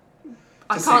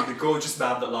to see the gorgeous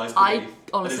man that lies beneath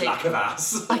and his lack of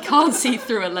ass. I can't see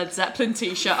through a Led Zeppelin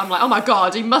t-shirt. I'm like, oh my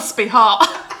god, he must be hot.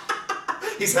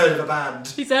 He's heard of a band.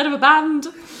 He's heard of a band.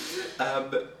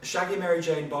 Shaggy and Mary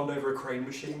Jane bond over a crane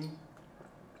machine.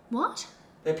 What?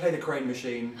 They play the crane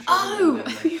machine. Oh,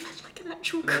 you've had an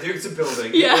actual... They're doing some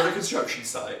building. Yeah. They're on a construction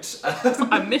site.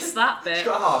 I missed that bit. He's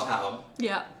got a hard ham.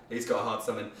 Yeah. He's got a hard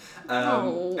summon.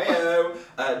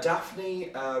 Heyo.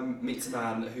 Daphne meets a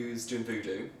man who's doing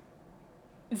voodoo.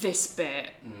 This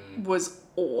bit was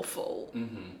awful.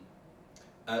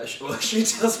 She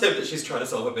tells him that she's trying to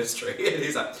solve a mystery, and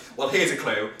he's like, well, here's a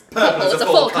clue. Purple is a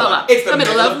full colour. colour. It's the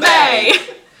middle of May.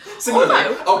 Similarly,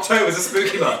 Although... October's a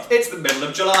spooky month. It's the middle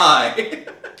of July.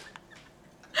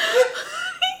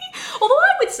 Although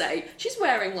I would say she's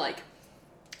wearing like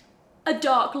a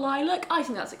dark lilac. I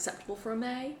think that's acceptable for a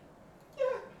May. Yeah.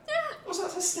 Yeah. Also,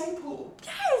 that's a staple.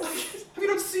 Yes. Have you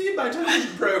not seen my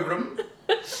television programme?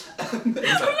 He's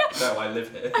like, no, I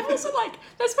live here. I'm also like,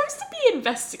 they're supposed to be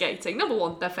investigating. Number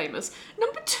one, they're famous.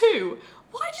 Number two,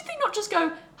 why did they not just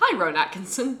go, hi, Rowan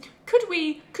Atkinson, could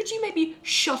you maybe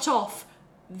shut off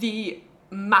the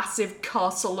massive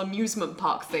castle amusement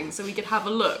park thing so we could have a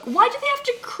look? Why do they have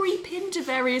to creep into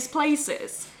various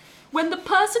places when the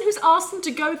person who's asked them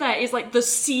to go there is like the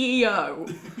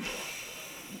CEO?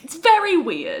 It's very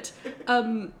weird.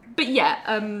 But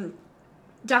yeah,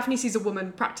 Daphne sees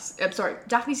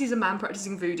Daphne sees a man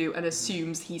practicing voodoo and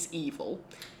assumes he's evil.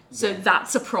 So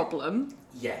that's a problem.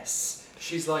 Yes.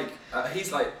 She's like,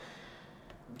 he's like,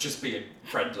 just being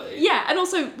friendly. Yeah, and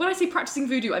also, when I say practicing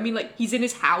voodoo, I mean, like, he's in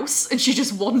his house and she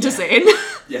just wanders in.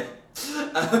 Yeah.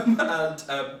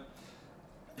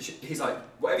 He's like,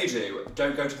 whatever you do,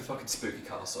 don't go to the fucking spooky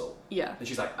castle. Yeah. And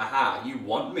she's like, aha, you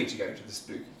want me to go to the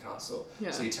spooky castle.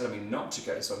 Yeah. So you're telling me not to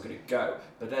go, so I'm going to go.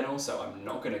 But then also, I'm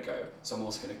not going to go, so I'm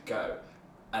also going to go.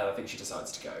 And I think she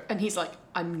decides to go. And he's like,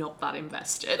 I'm not that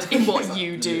invested in what He's like,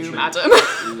 you do, literally, madam.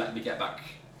 Let me get back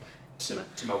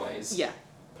to my ways. Yeah.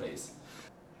 Please.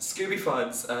 Scooby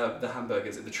finds the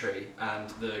hamburgers in the tree, and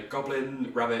the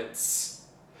goblin, rabbits,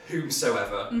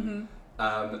 whomsoever,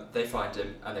 they find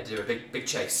him, and they do a big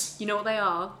chase. You know what they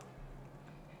are?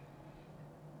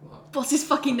 What? What's his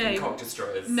fucking name? Cock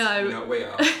destroyers. No. You know what we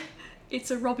are? It's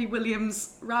a Robbie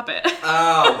Williams rabbit.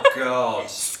 Oh,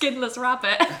 God. Skinless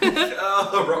rabbit.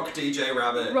 Oh, Rock DJ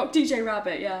Rabbit. Rock DJ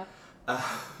Rabbit, yeah.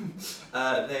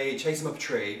 They chase him up a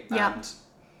tree, Yeah. and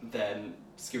then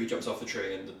Scooby jumps off the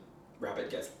tree, and the rabbit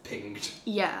gets pinged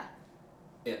Yeah.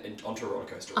 onto a roller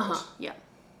coaster ride. Yeah.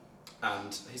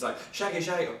 And he's like, Shaggy,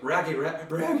 Raggy.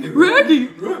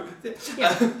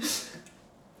 Yeah.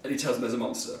 And he tells him there's a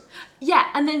monster. Yeah,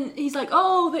 and then he's like,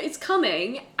 oh, that it's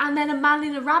coming, and then a man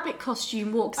in a rabbit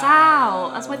costume walks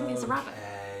out. That's why I think it's a rabbit.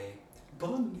 Hey,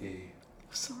 Bonnie.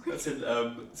 Sorry. That's in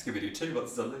Scooby-Doo 2,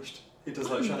 Monsters Unleashed. He does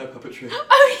like shadow puppetry.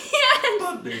 Oh, yes!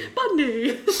 Bundy.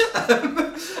 Bundy.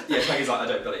 Yeah, Shaggy's like, I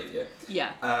don't believe you.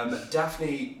 Yeah.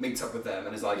 Daphne meets up with them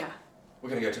and is like, Yeah. we're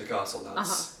going to go to the castle,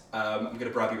 lads. I'm going to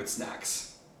bribe you with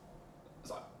snacks. I was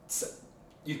like,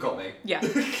 you've got me. Yeah.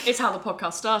 It's how the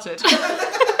podcast started.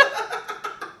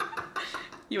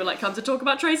 You were like, come to talk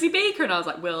about Tracy Beaker, and I was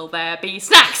like, will there be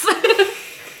snacks?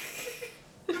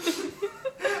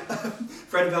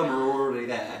 Fred and Velma are already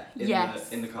there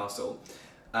in the castle.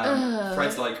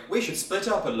 Fred's like, we should split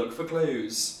up and look for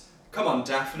clues. Come on,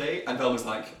 Daphne. And Velma's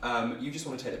like, you just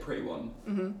want to take the pretty one.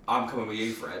 Mm-hmm. I'm coming with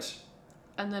you, Fred.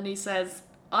 And then he says,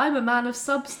 I'm a man of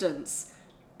substance.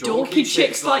 Dorky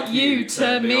chicks like you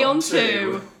turn me on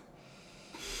too.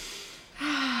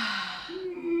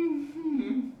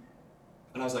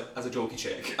 And I was like, as a dorky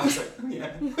chick, I was like,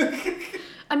 yeah.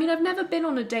 I mean, I've never been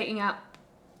on a dating app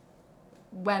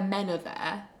where men are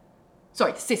there.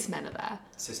 Sorry, cis men are there.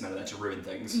 Cis men are there to ruin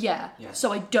things. Yeah.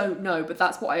 So I don't know, but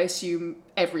that's what I assume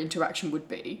every interaction would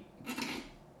be.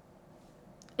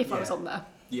 If I was on there.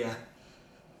 Yeah.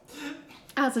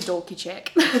 As a dorky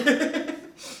chick.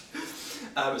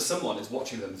 Someone is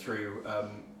watching them through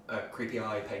a creepy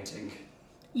eye painting.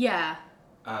 Yeah.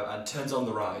 And turns on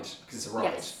the ride, because it's a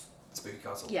ride. Yes. Spooky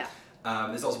Castle. Yeah.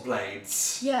 There's lots of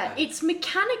blades. Yeah, it's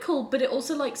mechanical, but it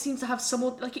also like seems to have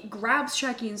somewhat like it grabs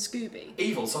Shaggy and Scooby.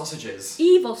 Evil sausages.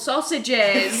 Evil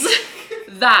sausages.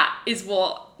 That is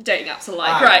what dating apps are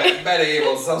like, right? Many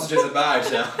evil sausages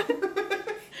about now.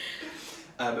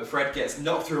 But Fred gets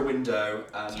knocked through a window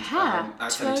and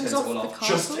accidentally turns it all off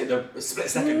just in a split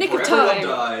second before everyone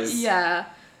dies. Yeah.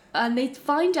 And they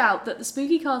find out that the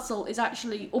Spooky Castle is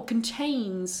actually, or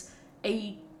contains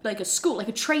a school, like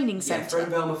a training centre. Yeah, Fred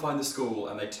and Velma find the school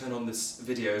and they turn on this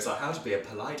video. It's like, how to be a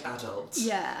polite adult.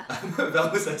 Yeah.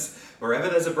 Velma says, wherever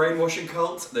there's a brainwashing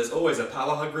cult, there's always a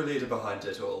power-hungry leader behind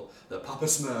it all. The Papa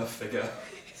Smurf figure.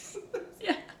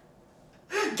 Yeah.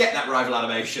 Get that rival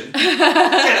animation.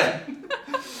 Get him.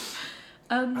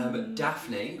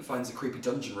 Daphne finds a creepy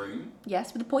dungeon room.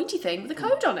 Yes, with a pointy thing with a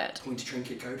code on it. Pointy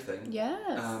trinket code thing.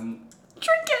 Yes.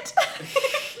 Trinket!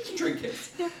 Trinket.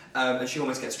 Yeah. And she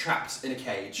almost gets trapped in a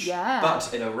cage. Yeah.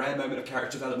 But in a rare moment of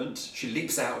character development, she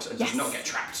leaps out and does not get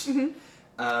trapped.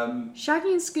 Mm-hmm.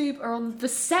 Shaggy and Scoob are on the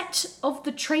set of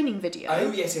the training video.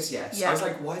 Oh, yes. Yeah. I was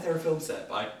like, why is there a film set?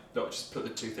 But I not just put the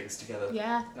two things together.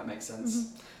 Yeah. That makes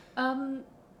sense. Mm-hmm.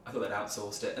 I thought they'd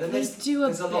outsourced it. And then there's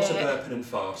a lot of burping and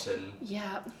farting.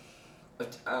 Yeah.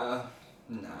 But,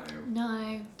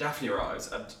 No. Daphne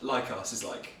arrives and, like us, is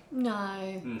like,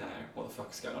 no, what the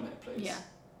fuck is going on here, please? Yeah.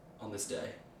 On this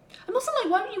day. I'm also like,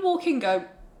 why don't you walk in and go,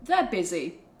 they're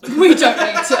busy. We don't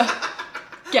need to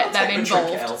get them take the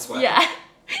trinket involved. elsewhere. Yeah.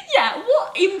 Yeah,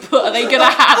 what input are they going to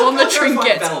have on the Like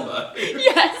trinket? Velma.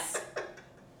 Yes.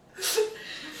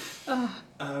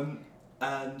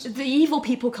 And The evil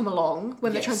people come along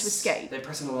when they're yes, trying to escape. They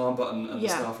press an alarm button and the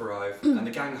Yeah. staff arrive, and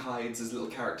the gang hides as little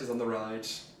characters on the ride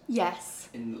Yes.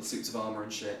 in little suits of armour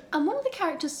and shit. And one of the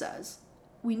characters says,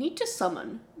 we need to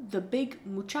summon the big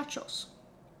muchachos.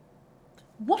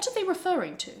 What are they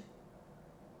referring to?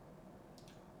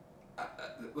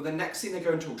 Well, the next scene they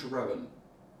go and talk to Rowan,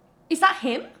 Is that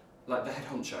him? like the head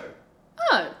honcho.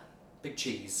 Oh. Big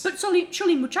cheese. But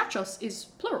surely muchachos is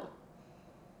plural.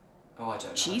 Oh, I don't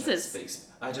know. Jesus.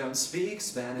 I don't speak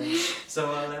Spanish,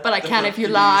 so I'll let But I the can if you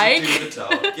Portuguese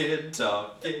do the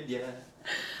talking, yeah.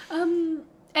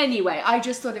 Anyway, I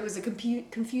just thought it was a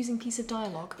confusing piece of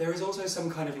dialogue. There is also some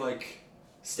kind of like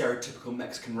stereotypical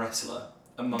Mexican wrestler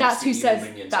amongst That's the who evil says-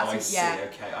 minions. that's Oh, I who- see. yeah.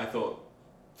 Okay, I thought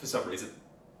for some reason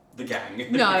the gang.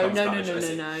 No. becomes Spanish, I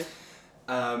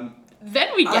see. Then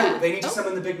we get... Oh, they need to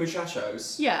summon the big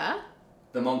muchachos, Yeah,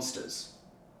 the monsters.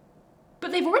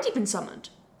 but they've already been summoned.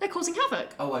 They're causing havoc.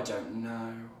 Oh, I don't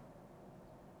know.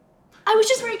 I was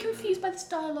just very confused by this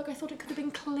dialogue. I thought it could have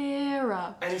been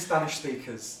clearer. Any Spanish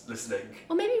speakers listening?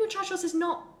 Or maybe muchachos is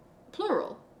not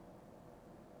plural.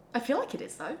 I feel like it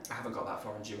is, though. I haven't got that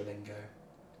far in Duolingo.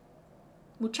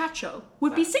 Muchacho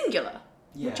would be That- singular.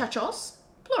 Yeah. Muchachos,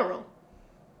 plural.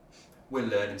 We're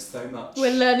learning so much.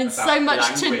 We're learning about so much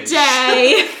language.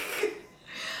 today.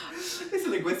 It's a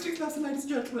linguistics lesson, ladies and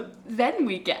gentlemen. Then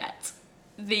we get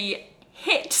the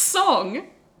hit song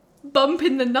Bump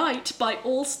in the Night by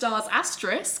All Stars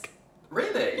Asterisk.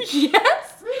 Really?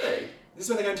 Yes. Really? This is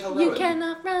when they go and tell You Rowan.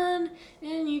 cannot run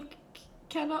and you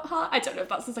cannot hide. I don't know if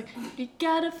that's the song. You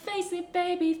gotta face it,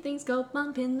 baby. Things go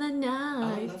bump in the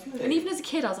night. Oh, lovely. And even as a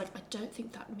kid, I was like, I don't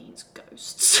think that means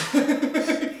ghosts.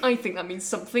 I think that means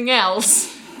something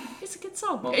else. It's a good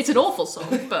song. Monsters. It's an awful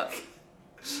song, but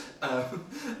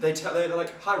They're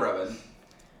like, hi Rowan,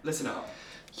 listen up.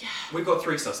 yeah. We've got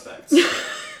 3 suspects.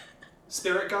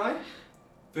 Spirit guy,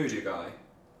 voodoo guy,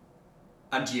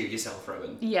 and you yourself,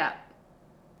 Rowan. Yeah.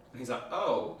 And he's like,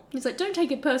 oh. He's like, don't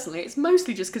take it personally. It's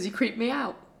mostly just because you creep me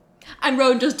out. And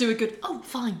Rowan does do a good, oh,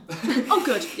 fine. Oh,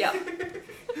 good, yeah.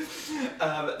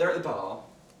 They're at the bar.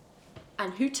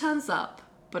 And who turns up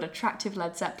but attractive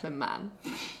Led Zeppelin man?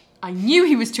 I knew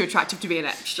he was too attractive to be an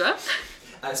extra.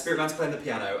 Spirit man's playing the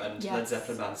piano, and Yes. Led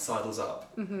Zeppelin man sidles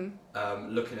up,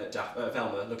 looking at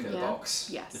Velma, looking at the Yeah. box,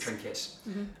 Yes. the trinket.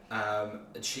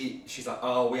 And she's like,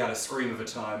 oh, we had a scream of a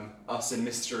time, us in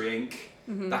Mystery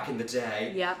Inc. back in the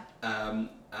day. Yeah.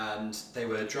 And they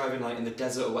were driving like in the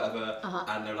desert or whatever,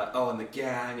 and they're like, oh, and the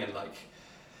gang, and like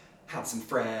Handsome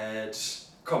Fred,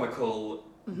 comical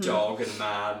dog and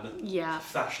man, Yeah.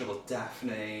 fashionable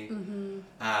Daphne,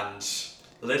 and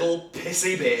little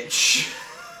pissy bitch,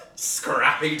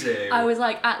 Scrappy Doo. I was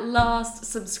like, at last,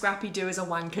 some Scrappy Doo is a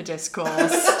wanker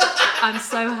discourse. I'm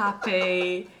so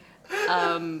happy.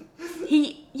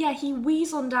 He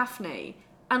wheezes on Daphne,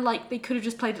 and like they could have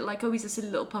just played it like, oh, he's a silly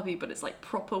little puppy, but it's like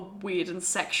proper weird and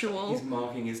sexual. He's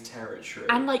marking his territory.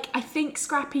 And like I think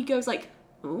Scrappy goes like,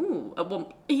 ooh, at one.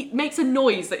 He makes a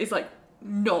noise that is like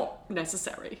not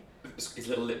necessary. his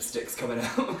little lipstick's coming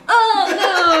out.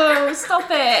 Oh no! Stop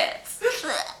it!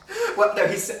 Well, no,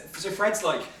 so Fred's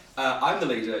like, I'm the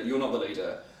leader, you're not the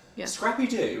leader. Yeah. Scrappy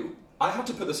Doo, I had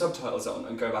to put the subtitles on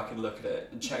and go back and look at it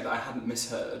and check that I hadn't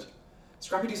misheard.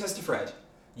 Scrappy Doo says to Fred,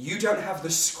 you don't have the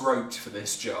scrote for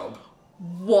this job.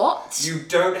 What? You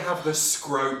don't have the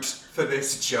scrote for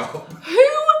this job. Who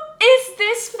is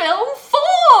this film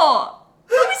for?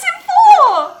 Who is it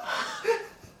for?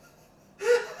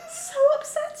 So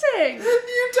upsetting.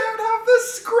 You don't have the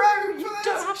scrote for this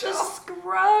Don't have the job.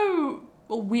 scrote.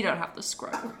 Well, we don't have the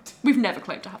scrote. We've never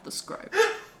claimed to have the scrote.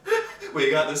 We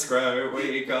got the scrote,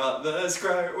 we got the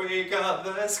scrote, we got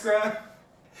the scrote.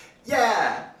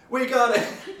 Yeah, we got it.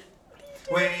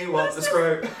 We want the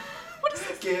scrote. What is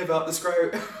this? Give up the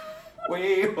scrote.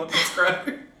 We want the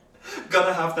scrote.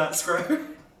 Gotta have that scrote.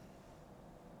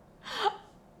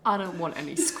 I don't want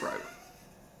any scrote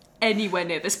anywhere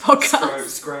near this podcast.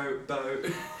 Scrote boat.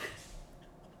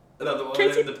 Another one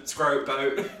Katie? in the scrote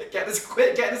boat. Get the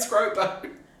scrote boat.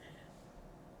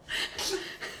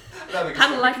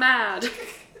 Paddle like mad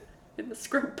in the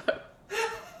scrote boat.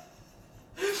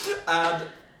 And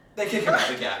they kick him out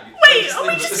of the gang. Wait, They just are we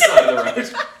leave him at just the side of the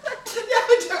road. Yeah,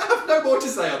 I don't have no more to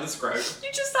say on the scrote. You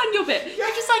just sang your bit. You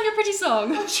just sang your pretty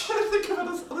song. I'm trying to think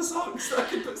of other songs that I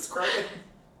can put scrote in.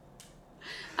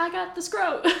 I got the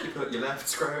scrote. You put your left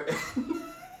scrote in.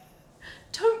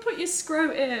 Don't put your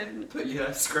scrote in. Put your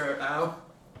left scrote out.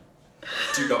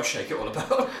 Do not shake it all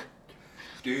about.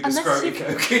 Do the Unless scroty you've-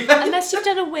 cookie. Unless you've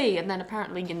done a wee, and then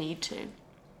apparently you need to.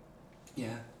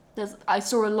 Yeah. I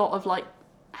saw a lot of like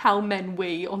how men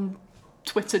wee on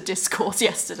Twitter discourse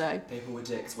yesterday. People with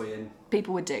dicks weeing.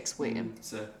 People with dicks weeing.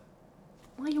 So.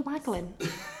 Why are you waggling? Go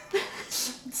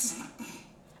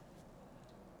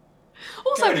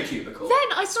Also, in a cubicle. then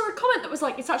I saw a comment that was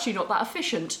like, it's actually not that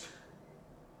efficient.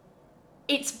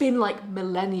 It's been like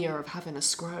millennia of having a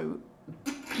scro.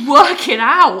 Work it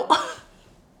out.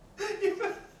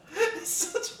 It's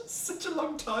such a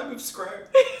long time of scrote.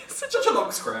 Such a long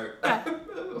scrote.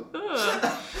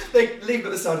 They leave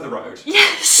at the side of the road.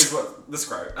 Yes. Is what the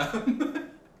scrote.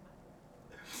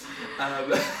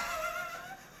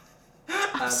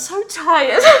 I'm so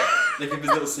tired. They give him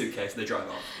his little suitcase and they drive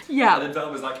off. Yeah. And then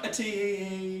Velma's like, a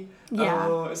tee. Yeah.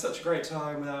 Oh, it's such a great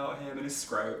time without him and his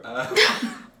scrote.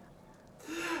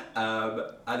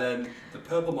 And then the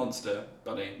purple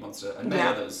bunny monster, and many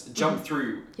Yeah. others jump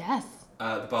through Yes.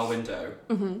 the bar window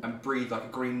and breathe like a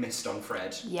green mist on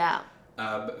Fred. Yeah.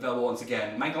 Velma once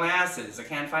again, my glasses, I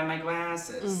can't find my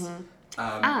glasses.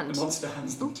 And- the monster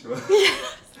hands them to her.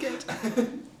 Good.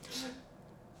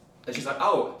 And she's like,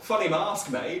 oh, funny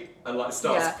mask, mate. And like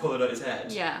starts Yeah. pulling at his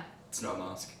head. Yeah. It's not a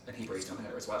mask. And he breathes on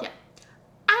her as well. Yeah.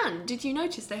 And did you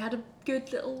notice they had a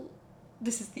good little...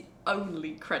 This is the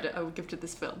only credit I will give to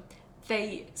this film.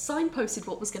 They signposted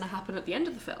what was going to happen at the end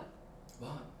of the film.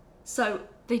 What? So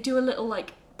they do a little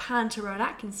like pan to Rowan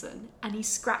Atkinson and he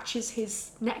scratches his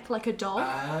neck like a dog.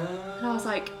 And I was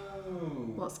like,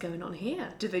 what's going on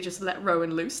here? Did they just let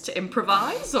Rowan loose to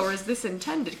improvise or is this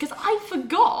intended? Because I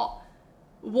forgot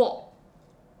what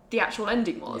the actual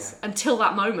ending was until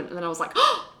that moment. And then I was like,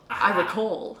 oh, I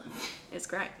recall. It's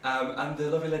great. And the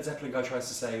lovely Led Zeppelin guy tries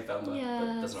to save Velma, but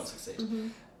Yes. does not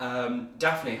succeed.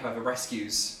 Daphne, however,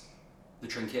 rescues the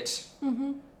trinket.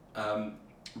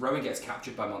 Rowan gets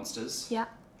captured by monsters. Yeah.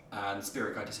 And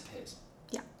Spirit Guy disappears.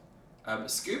 Yeah.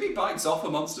 Scooby bites off a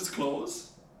monster's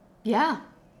claws. Yeah.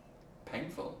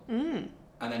 Painful. And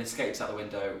then escapes out the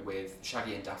window with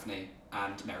Shaggy and Daphne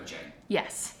and Mary Jane.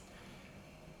 Yes.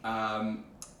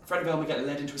 Fred and Velma get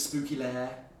led into a spooky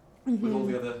lair with all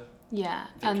the other... Yeah.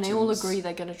 And they all Victims. agree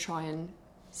they're going to try and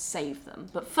save them.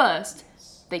 But first,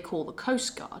 they call the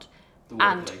Coast Guard. The water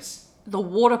And police. the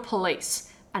water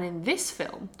police. And in this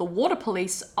film, the water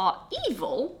police are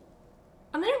evil,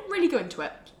 and they don't really go into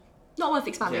it. Not worth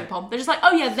expanding Yeah. upon. They're just like,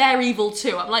 oh yeah, they're evil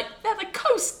too. I'm like, they're the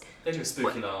coast. They do a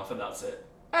spooky laugh and that's it.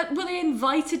 Were they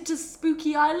invited to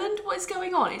Spooky Island? What is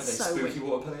going on? Are It's they so spooky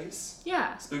weird. water police?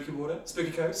 Yeah. Spooky water?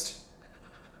 Spooky coast?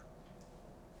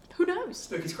 Who knows?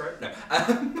 Spooky scrote? No.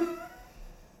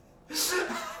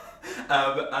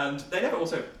 And they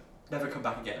never come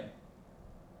back again.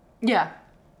 Yeah.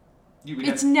 You would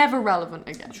It's never relevant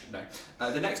again. No.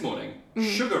 The next morning,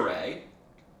 Sugar Ray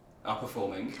are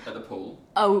performing at the pool.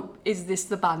 Oh, is this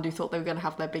the band who thought they were going to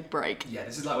have their big break? Yeah,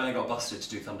 this is like when they got busted to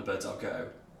do Thunderbirds I'll Go.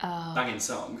 Banging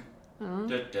song.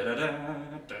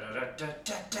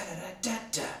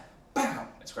 Bam!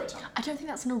 It's a great time. I don't think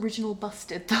that's an original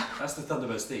Busted though. That's the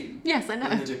Thunderbirds theme. Yes, I And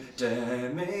know. they do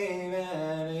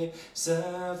Demi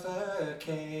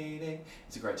suffocating.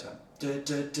 It's a great time.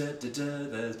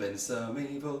 There's been some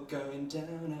evil going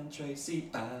down on Tracy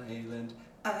Island.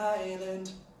 Okay.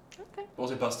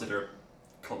 Also, Busted are a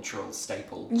cultural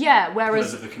staple. Yeah, Pillars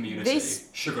whereas of the community. this...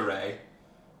 Sugar Ray,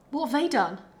 What have they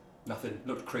done? nothing.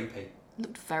 Looked creepy.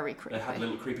 Looked very creepy. They had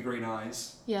little creepy green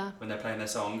eyes Yeah. when they're playing their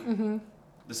song.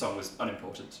 The song was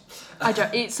unimportant. I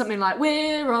don't... It's something like,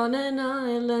 we're on an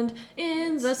island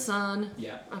in the sun.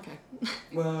 Yeah. Okay.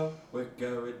 Well, we're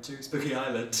going to Spooky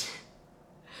Island.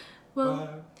 Well, Wow.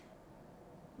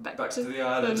 back to the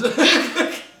island.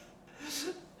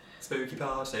 Spooky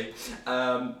party.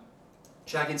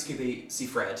 Shaggy and Scooby see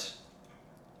Fred,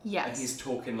 and Yes. he's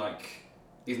talking like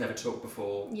he's never talked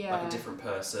before, like Yeah. a different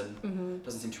person.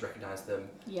 Doesn't seem to recognise them.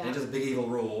 Yeah. And he does a big evil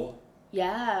roar,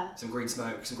 Yeah. some green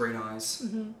smoke, some green eyes,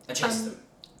 and chases them.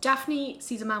 Daphne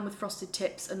sees a man with frosted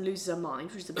tips and loses her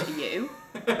mind, which is a bit of you.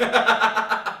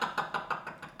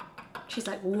 She's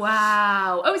like,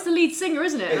 wow. Oh, it's the lead singer,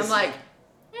 isn't it? And I'm like,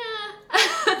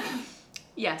 yeah.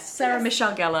 Yes, Sarah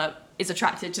Michelle Gellar is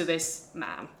attracted to this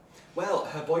man. Well,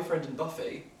 her boyfriend in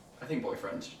Buffy, I think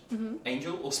boyfriend,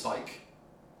 Angel or Spike.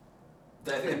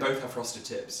 I think they both have frosted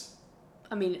tips.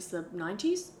 I mean, it's the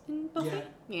 90s in Buffy?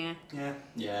 Yeah.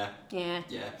 Yeah.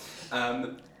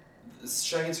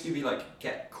 Shaggy and Scooby like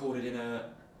get corded in a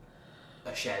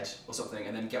shed or something,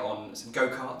 and then get on some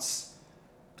go-karts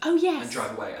Oh, yes. and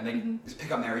drive away, and they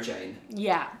pick up Mary Jane,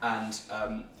 Yeah.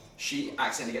 and she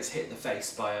accidentally gets hit in the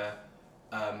face by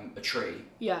a tree.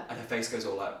 Yeah. And her face goes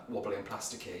all like wobbly and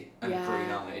plasticky and Yeah.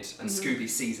 green-eyed, and Scooby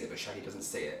sees it, but Shaggy doesn't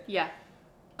see it. Yeah.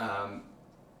 And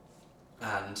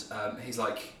he's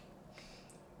like,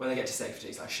 when they get to safety,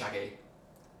 he's like, Shaggy.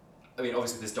 I mean,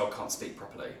 obviously this dog can't speak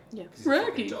properly. Yeah. Because he's a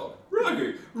fucking Raggy. dog.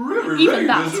 Raggy. Raggy. Even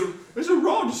that. There's a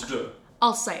monster.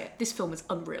 I'll say it. This film is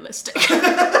unrealistic.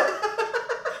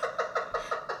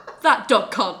 That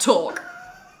dog can't talk.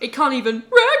 It can't even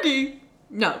Raggy.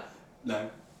 No. No.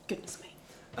 Goodness me.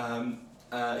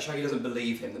 Shaggy doesn't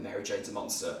believe him that Mary Jane's a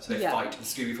monster, so they Yeah. fight and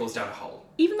Scooby falls down a hole.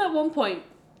 Even at one point,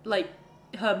 like,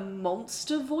 her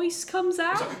monster voice comes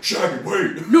out. He's like, Shaggy,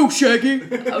 wait! No, Shaggy.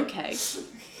 Okay.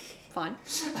 Fine.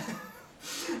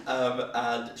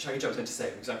 And Shaggy jumps in to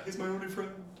save him. He's like, he's my only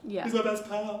friend. Yeah. He's my best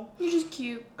pal. You're just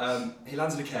cute. He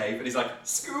lands in a cave and he's like,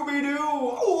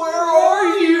 Scooby-Doo, where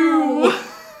are you?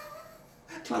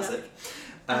 Classic.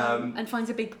 And finds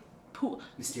a big pool.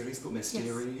 Mysterious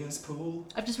pool.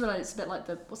 I've just realised it's a bit like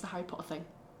what's the Harry Potter thing?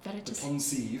 The Veritas.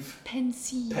 Pensieve.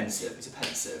 Pensieve. Pensive. It's a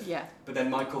pensive. Yeah. But then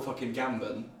Michael fucking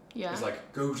Gambon Yeah. is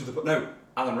like, go to the... No,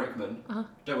 Alan Rickman. Uh-huh.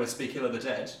 Don't want to speak ill of the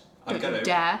dead. I'm Don't gonna.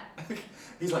 dare.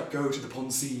 He's like, go to the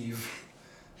Pensieve.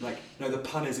 Like, no, the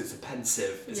pun is it's a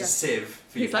pensive. It's Yeah. a sieve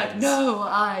for He's your like, pens. no,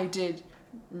 I did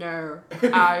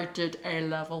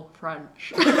A-level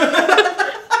French.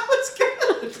 That's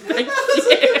good. Thank That's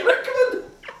you. a good Rickman.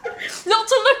 Not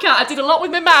to look at, I did a lot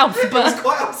with my mouth, It's but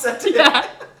quite upsetting. yeah.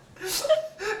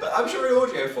 But I'm sure in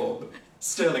audio form,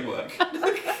 sterling work.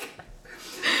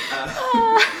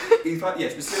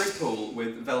 Yes, mysterious pool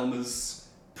with Velma's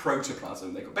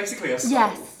protoplasm. They got basically a soul.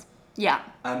 Yes. Yeah.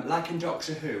 Like in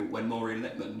Doctor Who, when Maureen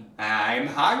Lipman, I'm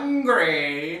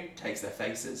hungry, takes their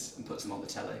faces and puts them on the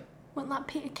telly. Wasn't that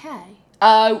Peter Kay?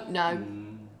 Oh, no.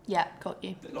 Yeah, got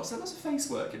you. Lots of face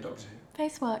work in Doctor Who.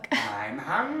 Face work. I'm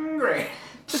hungry.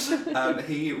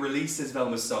 He releases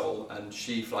Velma's soul and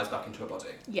she flies back into her body.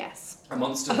 Yes. A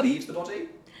monster leaves the body.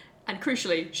 And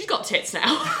crucially, she's got tits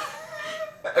now.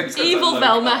 He's got Evil that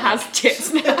low Velma cut. has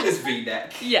tits now. His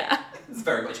V-neck. Yeah. It's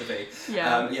very much a V.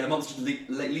 Yeah. The monster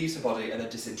leaves her body and then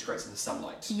disintegrates in the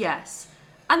sunlight. Yes.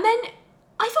 And then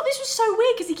I thought this was so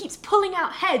weird because he keeps pulling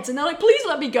out heads and they're like, please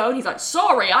let me go. And he's like,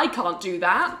 sorry, I can't do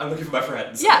that. I'm looking for my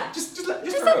friends. Yeah. Just let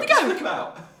let them go. Just look them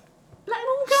out. Let them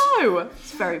all go.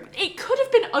 It's very. It could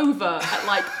have been over at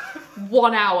like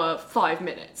 1 hour, 5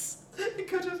 minutes. It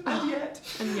could have been yet.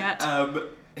 And yet.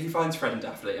 He finds Fred and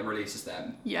Daphne and releases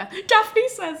them. Yeah. Daphne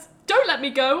says, don't let me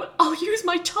go. I'll use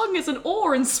my tongue as an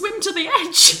oar and swim to the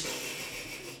edge.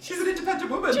 She's an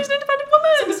independent woman. She's an independent woman.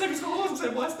 Someone's taking some horse and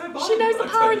saying, why spend mine? She knows the Why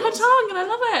power in spend her yours? tongue and I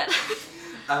love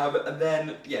it. And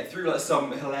then, through like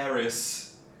some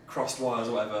hilarious crossed wires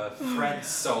or whatever, Fred's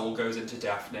soul goes into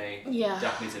Daphne. Yeah.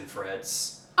 Daphne's in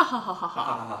Fred's. Ah, ha, ha, ha, Ha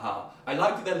ha. ha ha ha. I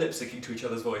like that they're lip syncing to each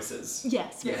other's voices.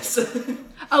 Yes. Yes.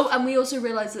 Oh, and we also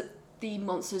realise that the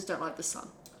monsters don't like the sun.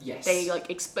 Yes. They like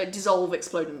dissolve,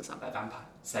 explode in the sun. Vampire.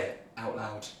 Say it out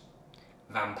loud.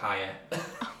 Vampire.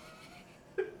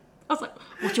 I was like,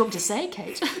 what do you want me to say,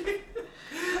 Kate?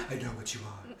 I know what you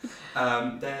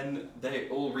are. Then they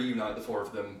all reunite, the four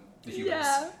of them, the humans.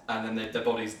 Yeah. And then their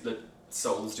bodies, the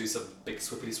souls do some big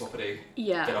swippity swappity.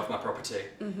 Yeah. Get off my property.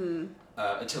 Mm-hmm.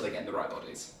 Until they get in the right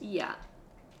bodies. Yeah.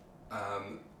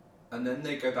 And then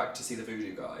they go back to see the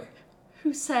voodoo guy.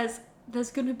 Who says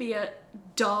there's going to be a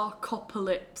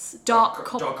darkopolis?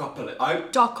 Darkopolis.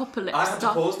 Darkopolis. I had to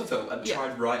pause the film and Yeah. try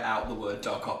and write out the word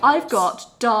darkopolis. I've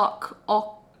got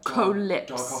darkopolis.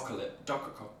 Darkopolis.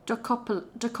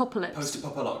 Darkopolis.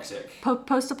 Post-apocalyptic.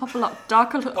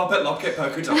 Post-apocalyptic. Poppet, locket,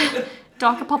 polka dot.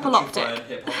 Darkopocalyptic. Countrified,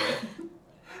 hip hop.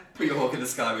 Put your hawk in the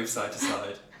sky, move side to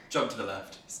side. Jump to the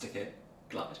left, stick it,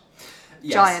 glide.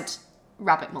 Yes. Giant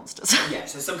rabbit monsters.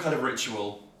 Yes, there's some kind of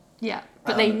ritual. Yeah,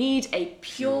 but they need a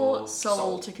pure pure soul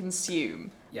soul. to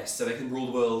consume. Yes, so they can rule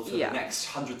the world for Yeah. the next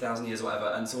 100,000 years or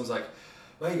whatever. And someone's like,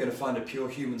 where are you going to find a pure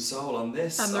human soul on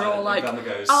this? And they're island? all like, Velma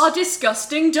goes, our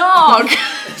disgusting dog!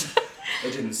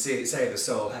 they didn't say the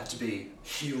soul had to be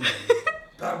human.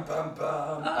 Bam, bam,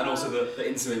 bam. And also they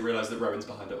instantly realise that Rowan's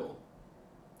behind it all.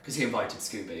 Because he invited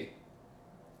Scooby,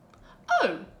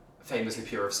 Oh, famously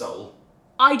pure of soul.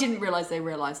 I didn't realise they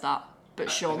realised that. But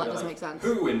sure, And that they're doesn't like, make sense.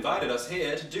 Who invited us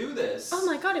here to do this? Oh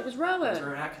my god, it was It was Rowan.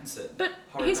 Rowan Atkinson. But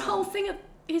Horrid his man. whole thing of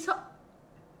his whole...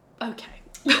 Okay.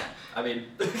 Yeah, I mean,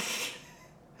 the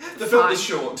film Fine. is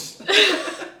short.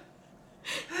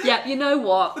 Yeah, you know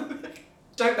what?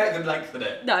 Don't make them lengthen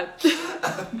it. No.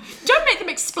 Don't make them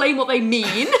explain what they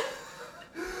mean.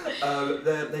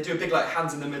 They do a big like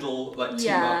hands in the middle like team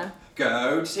Yeah. up.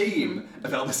 Go team. And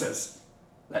Velma says,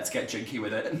 "Let's get jinky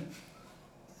with it."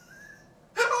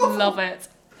 Love it.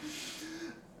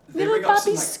 They Little bring up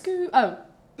some, Babby like, Scoo... Oh.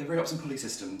 They've rigged up some pulley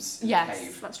systems in the Yes,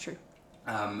 cave. that's true.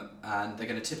 And they're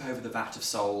going to tip over the vat of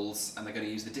souls, and they're going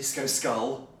to use the disco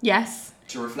skull Yes.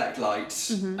 to reflect light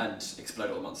and explode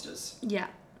all the monsters. Yeah.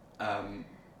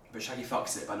 But Shaggy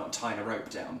fucks it by not tying a rope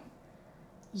down.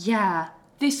 Yeah.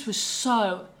 This was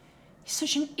he's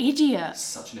such an idiot.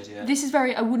 Such an idiot. This is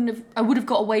I would have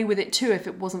got away with it too if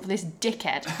it wasn't for this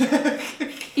dickhead.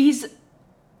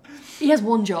 He has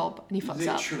one job and he fucks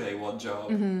up. Literally one job.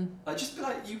 Like, just be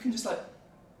like, you can just like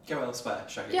go elsewhere,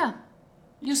 Shaggy. Yeah.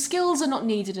 Your skills are not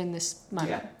needed in this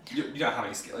moment. Yeah. You don't have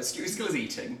any skill. Your skill is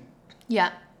eating.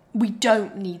 Yeah. We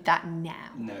don't need that now.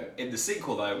 No. In the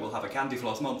sequel, though, we'll have a candy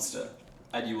floss monster,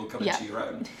 and you will come Yeah. into your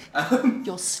own.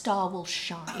 Your star will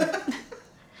shine.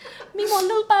 Meanwhile,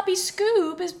 little Babby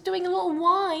Scoob is doing a little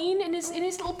whine in his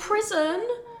little prison.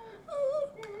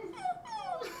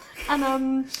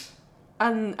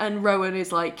 And Rowan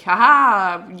is like,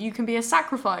 haha, you can be a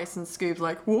sacrifice. And Scoob's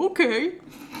like, well, okay.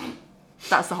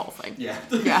 That's the whole thing. Yeah.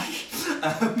 Yeah.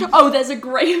 Oh, there's a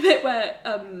great bit where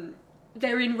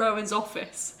they're in Rowan's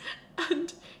office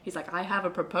and he's like, I have a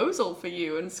proposal for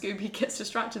you. And Scooby gets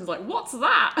distracted and is like, what's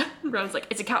that? And Rowan's like,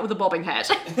 it's a cat with a bobbing head.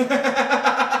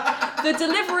 The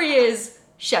delivery is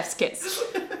chef's kiss.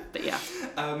 But yeah.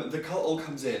 The cult all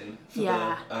comes in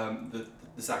for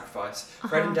the sacrifice.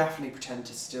 Fred and Daphne pretend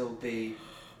to still be...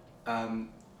 Fred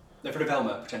and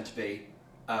Velma pretend to be...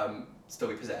 still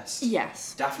be possessed.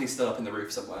 Yes. Daphne's still up in the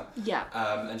roof somewhere. Yeah.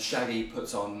 And Shaggy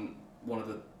puts on one of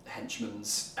the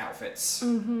henchman's outfits.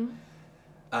 Mm-hmm.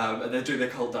 And they're doing their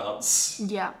cult dance.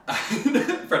 Yeah.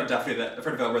 Fred and Daphne, Fred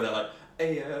and Velma, they're like,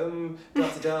 hey,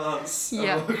 dancey dance.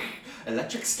 Yeah. Oh,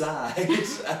 electric slide.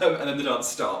 And then the dance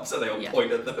stops and they all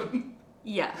point at them.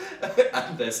 Yeah.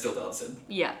 And they're still dancing.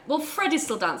 Yeah. Well, Fred is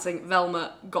still dancing.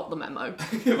 Velma got the memo.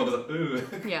 Velma's like, ooh.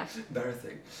 Yeah.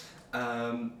 Embarrassing.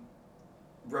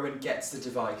 Rowan gets the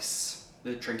device,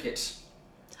 the trinket.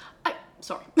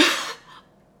 Sorry.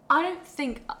 I don't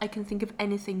think I can think of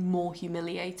anything more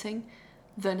humiliating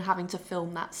than having to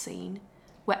film that scene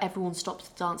where everyone stops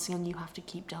dancing and you have to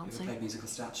keep We're dancing. going to play musical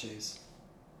statues.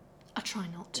 I try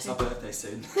not It's to. our birthday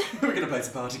soon. We're going to play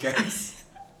some party games.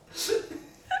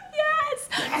 Yes!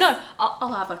 No,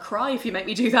 I'll have a cry if you make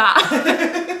me do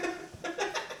that.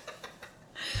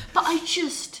 But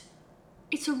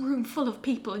it's a room full of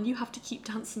people and you have to keep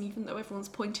dancing even though everyone's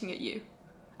pointing at you.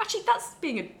 Actually, that's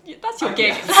your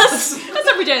gig. Yes. That's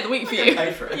every day of the week for you.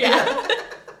 Pay for it. Yeah.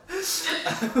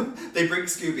 They bring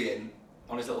Scooby in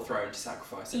on his little throne to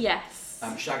sacrifice him. Yes.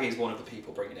 Shaggy is one of the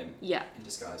people bringing him Yeah. in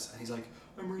disguise. And he's like,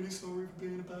 I'm really sorry for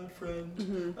being a bad friend.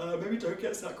 Mm-hmm. Maybe don't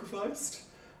get sacrificed.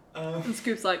 And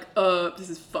Scoop's like, this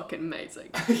is fucking amazing.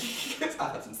 I'll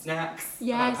have some snacks.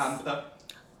 Yes. I'll have a pamper.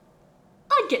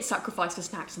 I'd get sacrificed for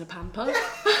snacks and a pamper.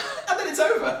 And then it's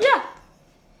over. Yeah.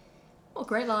 What a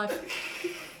great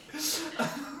life.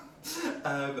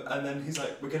 And then he's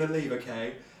like, we're going to leave,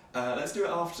 okay? Let's do it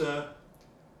after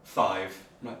 5.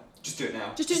 I'm like, just do it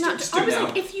now. Just do it now. Just do I it was now.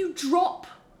 like, if you drop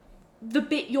the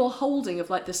bit you're holding of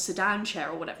like the sedan chair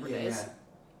or whatever it is,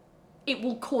 it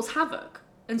will cause havoc.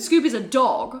 And Scooby's a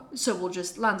dog, so we'll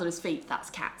just land on his feet. That's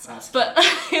cats. But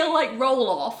he'll like roll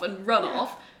off and run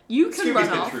off. You can Scooby's run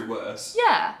been off. through worse.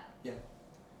 Yeah. Yeah.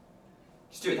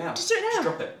 Just do it now. Just do it now. Just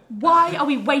drop it. Why are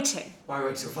we waiting? Why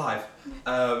wait till 5?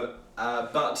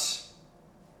 But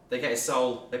they get his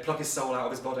soul, they pluck his soul out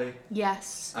of his body,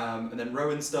 Yes. and then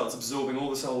Rowan starts absorbing all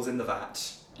the souls in the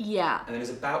vat, Yeah. and then is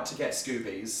about to get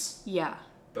Scooby's, Yeah.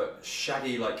 but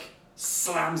Shaggy, like,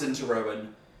 slams into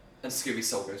Rowan, and Scooby's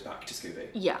soul goes back to Scooby.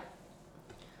 Yeah.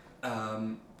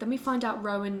 Then Then we find out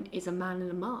Rowan is a man in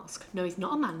a mask. No, he's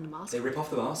not a man in a mask. they rip off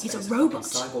the mask. He's and a it's robot.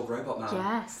 fucking cyborg robot man.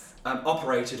 Yes.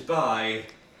 Operated by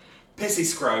Pissy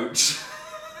Scroach.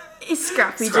 It's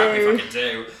Scrappy Scrappy Doo. fucking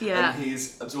do. Yeah. And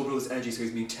he's absorbed all this energy, so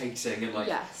he's mutating and like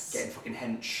Yes. getting fucking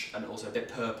hench and also a bit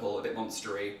purple, a bit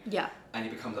monstery. Yeah. And he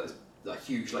becomes like this like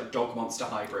huge like dog monster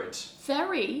hybrid.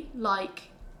 Very like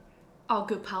our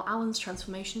good pal Alan's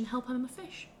transformation in Help I'm a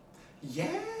Fish.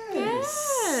 Yes.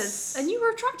 Yes. And you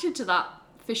were attracted to that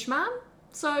fish man,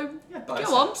 so Yeah, go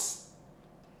on. biceps.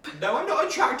 No, I'm not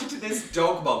attracted to this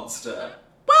dog monster.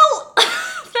 Well,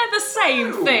 they're the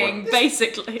same No. thing,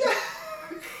 basically. No.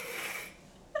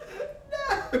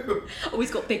 Oh,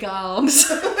 he's got big arms.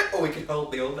 Or we can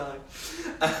hold me all night.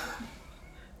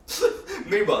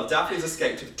 Meanwhile, Daphne's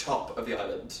escaped to the top of the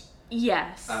island.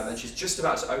 Yes. And she's just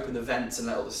about to open the vents and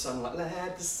let all the sunlight,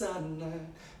 let the sunlight,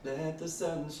 let the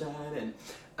sun shine in.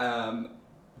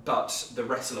 But the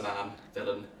Wrestler Man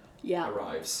villain Yeah.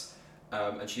 arrives.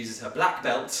 And she uses her black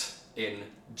belt in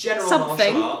general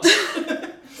Something. martial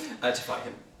arts to fight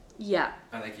him. Yeah.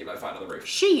 And they keep like fighting on the roof.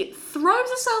 She throws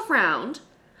herself round,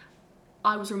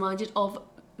 I was reminded of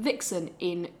Vixen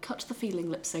in Cut the Feeling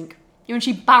lip sync. You know, when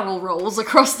she barrel rolls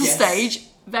across the Yes. stage,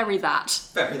 very that.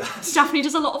 Very that. Daphne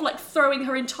does a lot of like throwing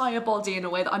her entire body in a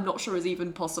way that I'm not sure is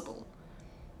even possible.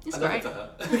 It's I love great.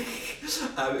 it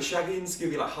for her. Shaggy and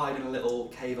Scooby like hide in a little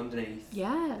cave underneath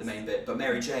Yes. the main bit, but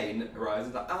Mary Jane arrives and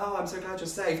is like, "Oh, I'm so glad you're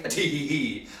safe." And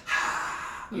he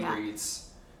Yeah. breathes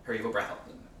her evil breath on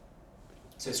them.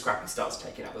 So Scrappy starts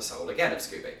taking out the soul again of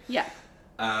Scooby. Yeah.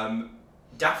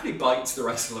 Daphne bites the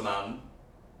wrestler man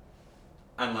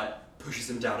and like pushes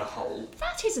him down a hole.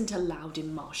 That isn't allowed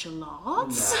in martial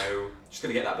arts. No, she's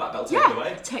gonna get that black belt taken Yeah,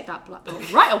 away. take that black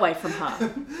belt right away from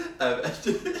her.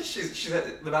 She's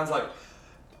the man's like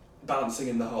balancing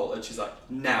in the hole, and she's like,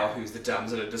 "Now who's the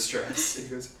damsel in distress?" And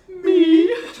he goes, "Me."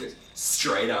 She goes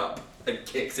straight up and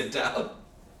kicks it down.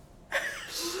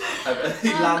 And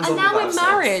he lands And on now the we're mouse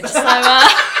married, house. so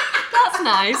that's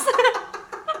nice.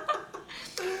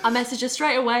 I messaged her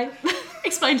straight away,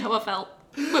 explained how I felt.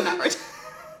 We're married.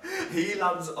 He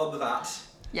lands on the vat,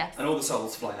 Yes. and all the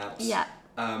souls fly out. Yeah.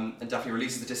 And Daphne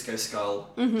releases the disco skull,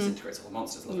 disintegrates all the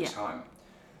monsters, lovely Yeah.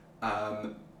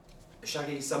 time.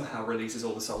 Shaggy somehow releases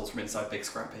all the souls from inside Big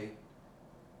Scrappy.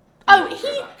 Oh, And they all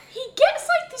go back. he gets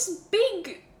like this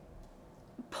big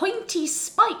pointy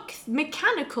spike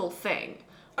mechanical thing.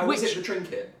 Oh, which, is it the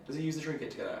trinket? Does he use the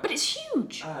trinket to get out? but it's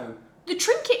huge. Oh. The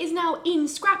trinket is now in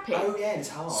Scrappy. Oh yeah, it's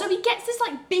hard. So he gets this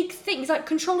like big thing. He's like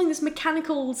controlling this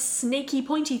mechanical snaky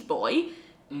pointy boy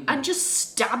and just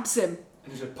stabs him.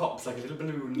 And it just pops like a little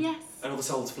balloon. Yes. And all the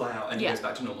souls fly out and Yeah. he goes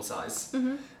back to normal size.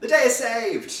 The day is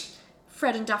saved!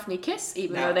 Fred and Daphne kiss,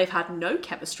 even Now- though they've had no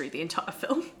chemistry the entire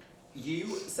film. You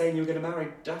saying you were going to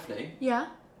marry Daphne? Yeah.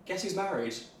 Guess who's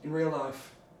married in real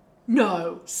life?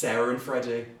 No. Sarah and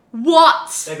Freddie.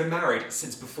 What? They've been married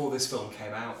since before this film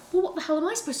came out. Well, what the hell am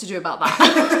I supposed to do about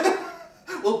that?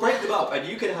 We'll break them up and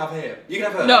you can have him. You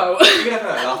can have her. No. You can have her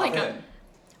and I'll Thank have God. him.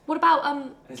 What about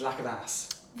And his lack of ass.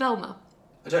 Velma?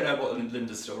 I don't know what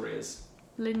Linda's story is.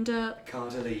 Linda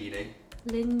Cardellini.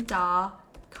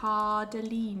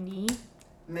 Cardellini.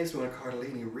 Makes me want a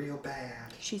Cardellini real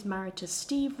bad. She's married to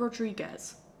Steve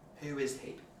Rodriguez. Who is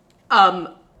he?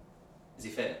 Is he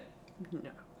fit? No.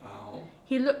 Oh.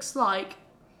 He looks like,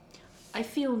 I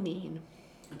feel mean,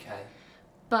 Okay.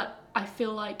 but I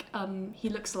feel like he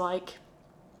looks like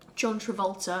John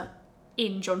Travolta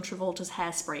in John Travolta's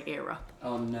Hairspray era.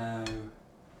 Oh no.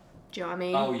 Do you know what I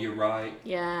mean? Oh, you're right.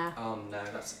 Yeah. Oh no,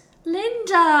 that's...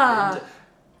 Linda!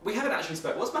 We haven't actually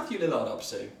spoken. What's Matthew Lillard up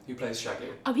to, who plays Shaggy?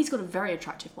 Oh, he's got a very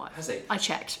attractive wife. Has he? I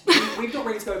checked. We've not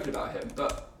really spoken about him,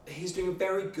 but he's doing a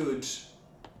very good...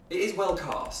 It is well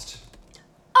cast.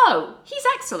 Oh, he's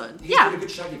excellent. He's Yeah. doing a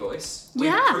good Shaggy voice. We've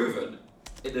Yeah. proven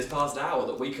in this past hour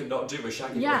that we could not do a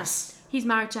Shaggy Yes. voice. He's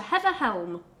married to Heather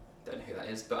Helm. Don't know who that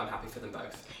is, but I'm happy for them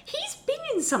both. He's been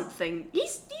in something.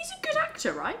 He's a good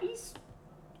actor, right? He's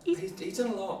He's done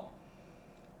a lot.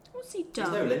 what's he There's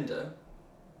done? no Linda.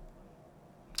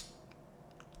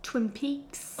 Twin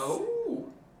Peaks. Oh.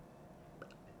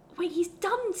 Wait, he's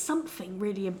done something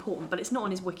really important, but it's not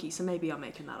on his wiki, so maybe I'm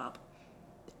making that up.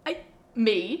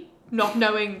 Me not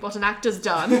knowing what an actor's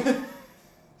done.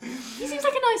 He seems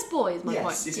like a nice boy, is my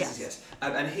point. Yes.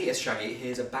 And he, as Shaggy,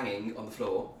 hears a banging on the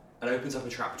floor and opens up a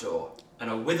trapdoor, and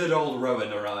a withered old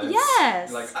Rowan arrives.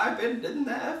 Yes. Like, I've been in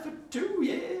there for 2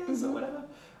 years or whatever.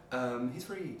 He's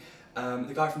free.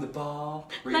 The guy from the bar.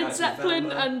 Led reunites with Zeppelin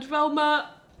Velma. and Velma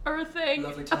are a thing,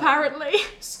 Lovely time. apparently.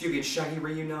 Scooby and Shaggy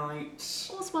reunite.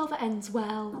 All's well that ends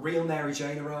well. Real Mary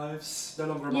Jane arrives, no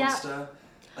longer a Yeah. monster,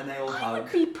 and they all I hug.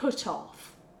 would be put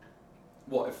off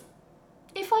What if?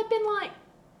 if I'd been like,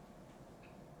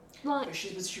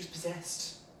 She was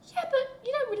possessed. yeah, but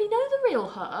you don't really know the real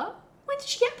her. When did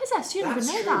she get possessed? You don't That's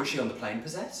even know true. that. Was she on the plane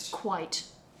possessed? Quite.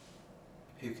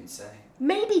 Who can say?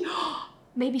 Maybe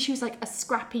she was like a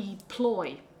scrappy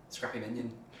ploy. Scrappy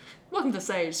Minion. Welcome to the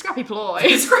stage, scrappy ploy.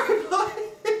 Scrappy Ploy.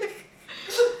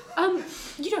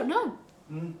 You don't know.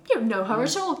 You don't know her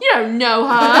at all. You don't know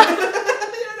her. You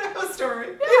don't know her story.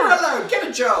 Leave her alone. Get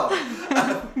a job.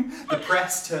 The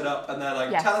press turn up and they're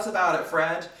like, Yeah. "Tell us about it,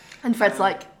 Fred." And Fred's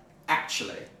like,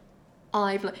 Actually,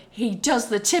 he does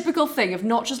the typical thing of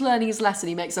not just learning his lesson,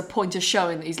 he makes a point of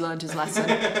showing that he's learned his lesson.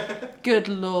 Good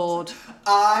lord.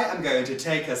 I am going to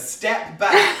take a step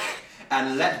back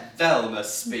and let Velma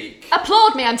speak.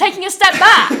 Applaud me, I'm taking a step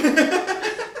back.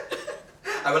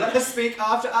 I will let her speak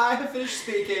after I have finished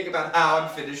speaking about how I'm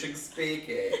finishing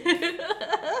speaking.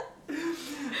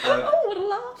 Oh, what a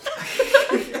laugh.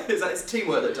 It's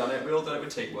teamwork that done it. We all done it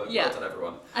with teamwork. Yeah. Well done,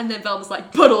 everyone. And then Velma's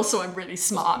like, but also I'm really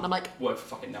smart. And I'm like, Work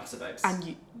for fucking NASA, babes.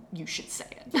 and you should say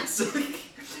it.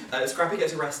 Scrappy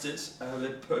gets arrested. They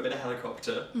put him in a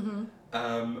helicopter.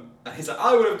 And he's like,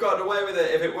 I would have gotten away with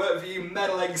it if it weren't for you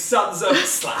meddling sons of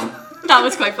slam. That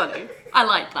was quite funny. I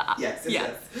like that.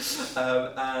 Yes.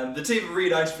 And the team are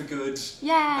reunited for good.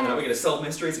 Yeah. And now we're going to solve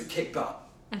mysteries and kick butt.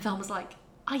 And Velma's like,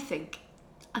 I think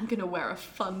I'm going to wear a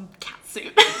fun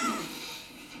catsuit.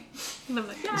 And I'm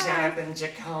like, yeah. Jonathan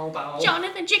Jacobo.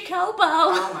 Jonathan Jacobo.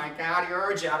 Oh my god,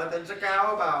 you're Jonathan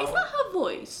Jacobo. Is that her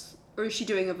voice? Or is she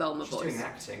doing a Velma voice? She's doing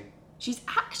acting. She's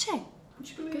acting. Would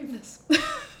you believe? Goodness.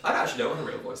 I don't actually know what her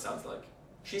real voice sounds like.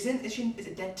 She's in, is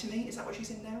it Dead to Me? Is that what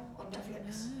she's in now on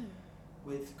Netflix? No.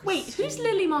 With Wait, Christine- who's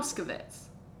Lily Moscovitz?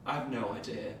 I have no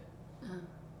idea.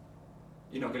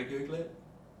 You're not going to Google it?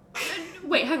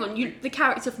 Wait, hang on. The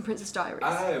character from Princess Diaries.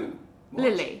 Oh. What?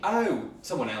 Lily. Oh,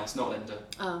 someone else, not Linda.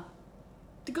 Oh.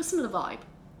 They got similar vibe.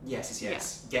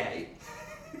 Yes. Gay.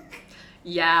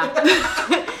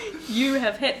 Yeah. You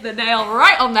have hit the nail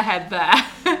right on the head there.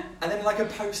 And then like a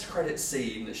post-credit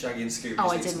scene that Shaggy and Scooby Oh,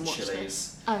 I just eat didn't some watch chilies.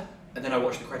 this. Oh. And then I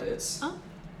watched the credits. Oh.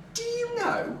 Do you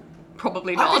know?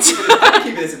 Probably not. I've been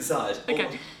keeping this inside. Okay.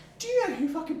 Or, do you know who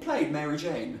fucking played Mary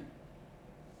Jane?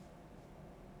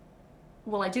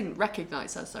 Well, I didn't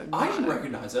recognise her, so no. I didn't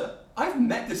recognise her. I've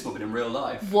met this woman in real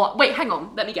life. What? Wait, hang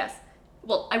on. Let me guess.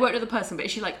 Well, I won't know the person, but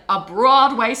is she like a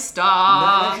Broadway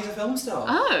star? No, she's a film star.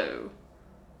 Oh.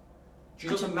 She's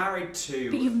also married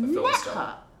to But you've a film met star.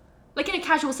 her? Like in a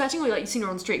casual setting, or like you've seen her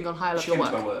on the street and gone, hi, I love She your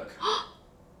came work? to my work.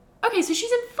 Okay, so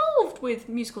she's involved with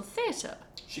musical theatre.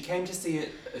 She came to see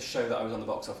a show that I was on the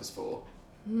box office for.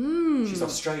 Hmm. She's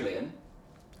Australian.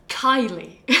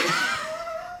 Kylie.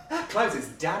 Close, it's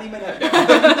Danny Minogue.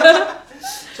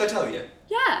 Shall I tell you?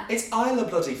 Yeah. It's Isla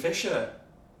bloody Fisher.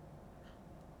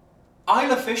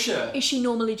 Isla Fisher. Is she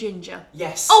normally ginger?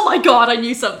 Yes. Oh my god, I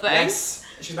knew something. Yes.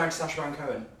 She's married to Sacha Baron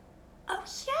Cohen. Oh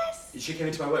yes. She came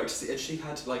into my work to see, and she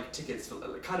had like tickets for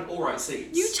like, kind of alright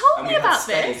seats. You told and me we had about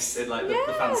space this. in like the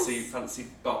Yes. fancy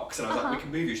box, and I was Uh-huh. like, we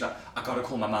can move you. She's like, I gotta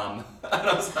call my mum, and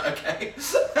I was like, okay.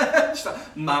 She's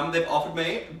like, Mum, they've offered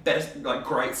me best like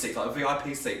great seats, like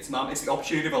VIP seats. Mum, it's the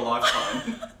opportunity of a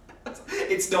lifetime.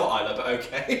 It's not Isla, but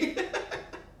okay.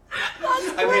 That's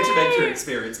I'm here to make your great.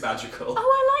 experience magical. Oh,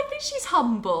 I like that she's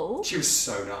humble. She was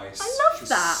so nice. I She love was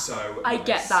that. So I nice.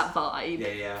 get that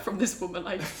vibe Yeah. from this woman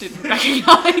I didn't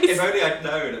recognise. If only I'd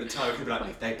known at the time, I could be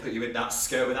like, they put you in that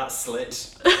skirt with that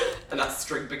slit and that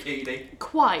string bikini.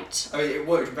 Quite. I mean, it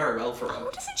worked very well for her.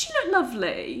 Oh, doesn't she look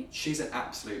lovely? She's an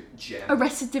absolute gem.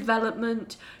 Arrested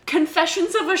Development,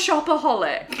 Confessions of a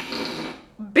Shopaholic.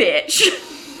 Bitch.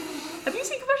 Have you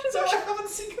seen Confessions of a Shopaholic? haven't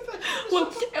seen Confessions.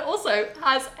 Well, it also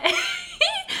has a...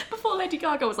 Before Lady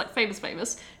Gaga was like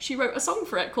famous, she wrote a song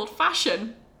for it called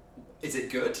Fashion. Is it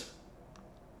good?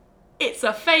 It's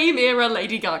a Fame era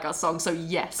Lady Gaga song, so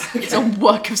yes, it's a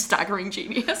work of staggering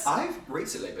genius. I've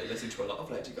recently been listening to a lot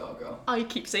of Lady Gaga. I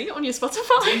keep seeing it on your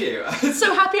Spotify. Do you?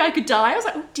 So happy I could die. I was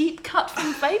like, oh, deep cut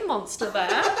from Fame Monster there.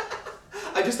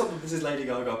 I just thought that this is Lady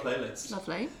Gaga playlist.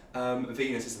 Lovely.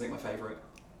 Venus is, I think, my favourite.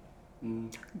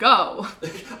 Go.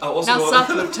 Also Now one suck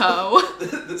the toe.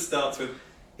 that starts with,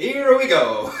 here we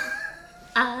go.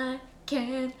 I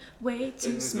can't wait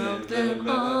to smoke them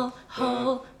all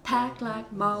whole, packed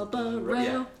like Marlboro.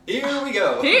 Yeah. Here we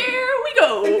go. Here we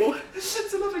go.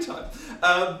 It's a lovely time.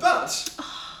 But,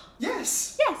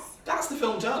 yes. Yes. That's the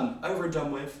film done. Over and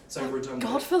done with. It's over and done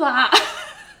God with. for that.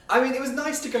 I mean, it was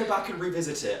nice to go back and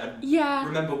revisit it and Yeah.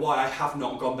 remember why I have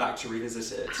not gone back to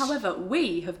revisit it. However,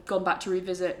 we have gone back to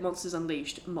revisit Monsters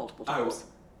Unleashed multiple times.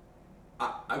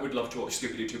 I would love to watch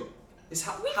Scooby-Doo 2. It's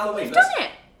We've Halloween. done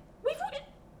it.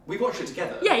 We watched it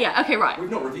together. Yeah, okay, right. We've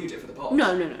not reviewed it for the pod.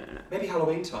 No. Maybe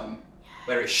Halloween time,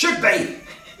 where it should be.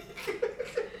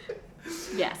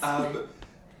 Yes.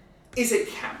 Is it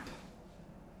camp?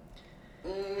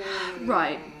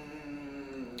 Right.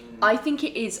 I think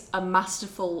it is a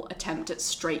masterful attempt at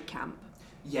straight camp.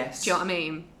 Yes. Do you know what I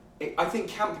mean? I think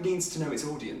camp needs to know its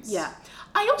audience. Yeah.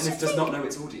 I also And it does think... not know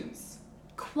its audience.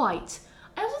 Quite.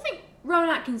 I also think Rowan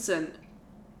Atkinson,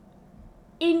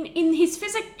 in his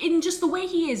in just the way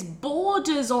he is,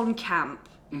 borders on camp.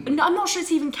 Mm-hmm. No, I'm not sure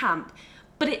it's even camp,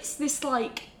 but it's this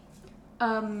like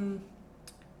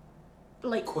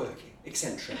Quirky,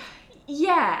 eccentric.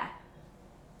 yeah,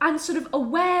 and sort of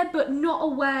aware but not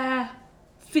aware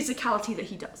physicality that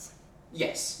he does.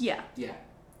 Yes. Yeah. Yeah.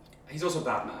 He's also a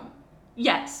bad man.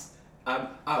 Yes.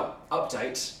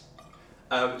 Update.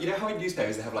 You know how in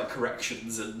newspapers they have like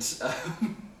corrections and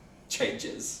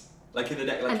changes? Like in the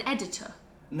next... An editor.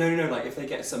 No, like if they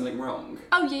get something wrong.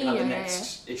 Oh, yeah, in like yeah, the yeah,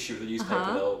 next issue of the newspaper,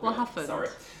 Uh-huh. they'll... What happened? Sorry.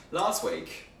 Last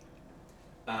week,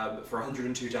 for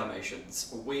 102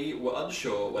 Dalmatians, we were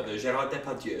unsure whether Gérard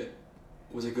Depardieu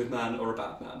was a good man or a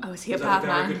bad man. Oh, is he a Was bad a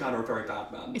very man? good man or a very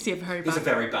bad man? Is he a very He's a bad?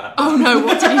 very bad man. Oh no!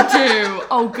 What did he do?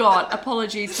 Oh god!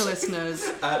 Apologies to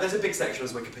listeners. There's a big section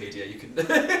on Wikipedia. You can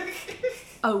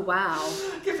Oh wow.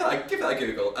 give that a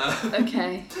Google.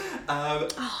 Okay.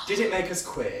 Did it make us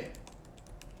queer?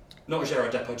 Not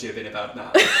Gérard Depardieu being a bad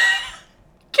man.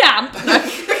 Camp.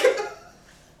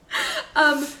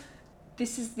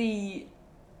 This is the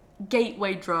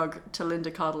gateway drug to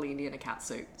Linda Cardellini in a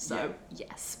catsuit. So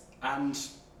yes. And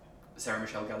Sarah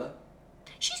Michelle Gellar.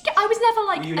 I was never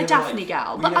like Were you a never Daphne like-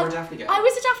 gal, were but you never a Daphne gal? I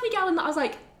was a Daphne gal in that I was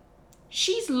like,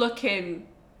 she's looking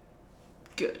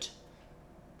good.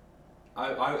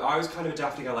 I was kind of a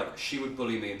Daphne gal, like, she would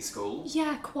bully me in school,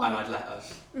 Yeah, and quite. I'd let her.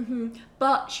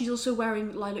 But she's also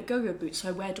wearing lilac go-go boots,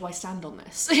 so where do I stand on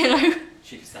this? You know?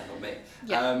 She could stand on me.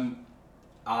 Yeah.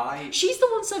 She's the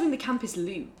one serving the campus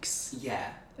Lukes.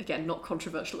 Yeah. Again, not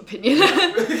controversial opinion.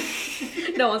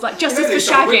 No one's like, justice Really, for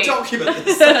Sean, we'll Shaggy. document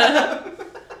this.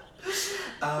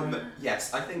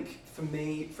 Yes, I think, for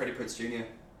me, Freddie Prinze Jr.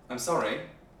 I'm sorry.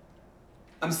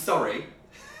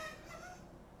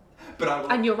 But I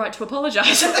will... And you're right to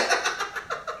apologise. Hang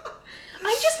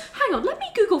on, let me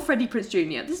Google Freddie Prinze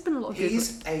Jr. There's been a lot of Googling.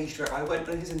 He's aged right. I went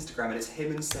on his Instagram and it's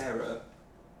him and Sarah.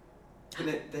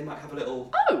 And they might have a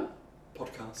little Oh,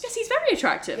 podcast. yes, he's very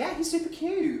attractive. Yeah, he's super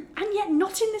cute. And yet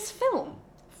not in this film.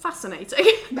 Fascinating.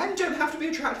 Men don't have to be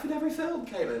attractive in every film,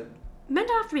 Caitlin. Men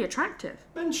don't have to be attractive.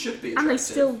 Men should be attractive. And they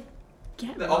still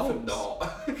get They're roles. often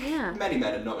not. Yeah. Many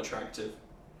men are not attractive.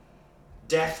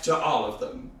 Death to all of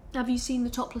them. Have you seen the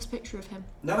topless picture of him?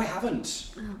 No, I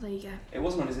haven't. Oh, there you go. It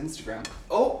wasn't on his Instagram.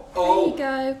 There you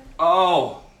go.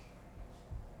 Oh.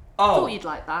 Thought you'd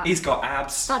like that. He's got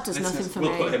abs. That does nothing for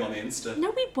we'll me. put him on the Insta.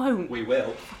 No, we won't. We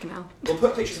will. Fucking hell. We'll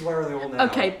put pictures of where they all now.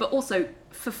 Okay, but also,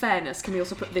 for fairness, can we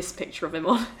also put this picture of him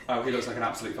on? Oh, he looks like an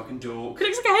absolute fucking dork. He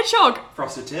looks like a hedgehog.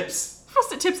 Frosted tips.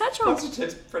 Frosted Tips hedgehog. Frosted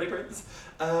tips, Freddie Prinze.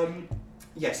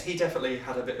 Yes, he definitely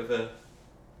had a bit of a...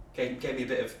 Gave me a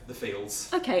bit of the feels.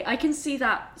 Okay, I can see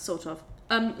that, sort of.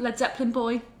 Led Zeppelin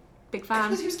boy. Big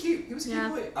fan. He was cute. He was a cute Yeah.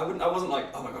 boy. I wasn't like,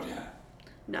 oh my god, yeah.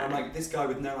 No. I'm like, this guy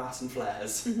with no ass and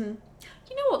flares. You know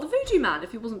what? The Voodoo Man,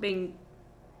 if he wasn't being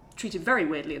treated very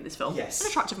weirdly in this film, Yes. an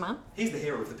attractive man. He's the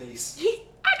hero of the piece. He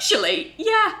actually,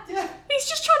 yeah. Yeah. He's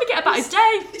just trying to get about his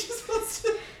day. He just wants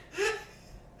to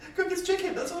cook his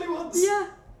chicken, that's all he wants. Yeah.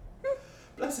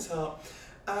 Bless his heart.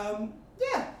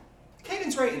 Yeah.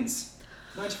 Caitlin's ratings.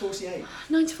 9/48.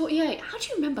 9/48. How do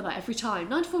you remember that every time?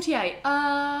 9/48.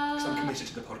 Because I'm committed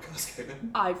to the podcast, Caitlin.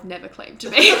 I've never claimed to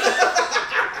be.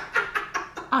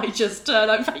 I just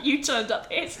turned up. You turned up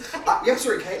here today. Yes,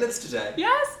 we're at Caitlin's today.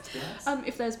 Yes. Yes.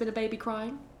 If there's been a baby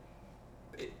crying,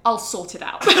 I'll sort it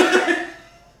out.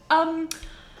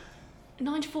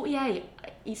 9/48.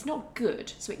 It's not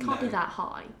good, so it can't be No. that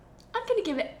high. I'm going to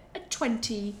give it a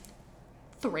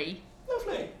 23.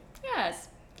 Lovely. Yes.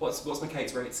 What's my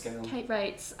Kate's rate scale? Kate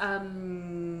rates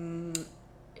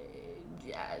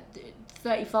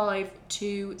 35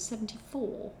 to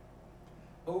 74.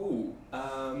 Oh,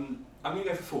 I'm gonna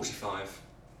go for 45.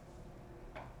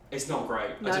 It's not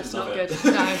great. No, I didn't it's love not it. good.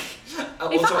 No.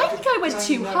 In fact, I think I went because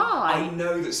too know- high. I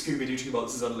know that Scooby-Doo 2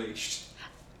 Monsters Unleashed.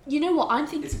 You know what? I'm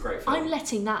thinking. It's a great film. I'm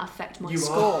letting that affect my You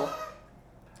score. are.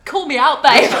 Call me out,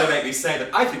 You're babe. trying to make me say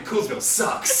that I think Coolsville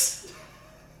sucks.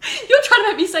 You're trying to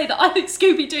make me say that I think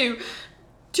Scooby Doo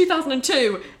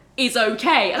 2002 is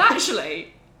okay, and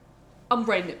actually, I'm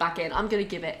reining it back in. I'm going to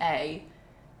give it a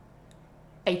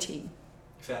 18.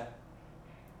 Fair.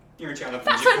 You're a challenge.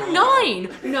 That's a 9.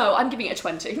 No, I'm giving it a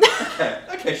 20.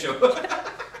 Okay, sure. Because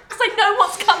I know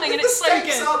what's coming and it's so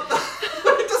Stakes good. aren't that.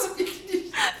 It doesn't. For me,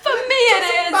 it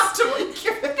is. matter what you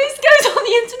give it. This goes on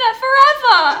the internet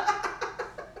forever.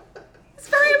 It's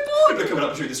very People are important. coming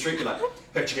up through the street, be like,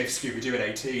 heard you gave Scooby-Doo an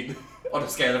 18 on a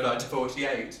scale of 9 to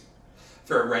 48.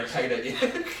 Throw a red paint at you.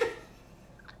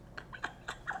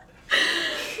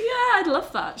 Yeah, I'd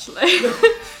love that actually.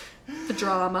 The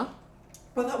drama.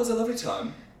 Well, that was a lovely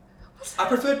time. I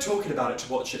preferred talking about it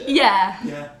to watching it. Yeah.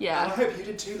 Yeah. Yeah. And I hope you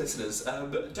did too, listeners.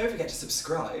 Don't forget to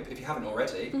subscribe if you haven't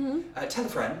already. Tell a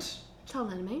friend. Tell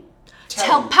an enemy. Tell-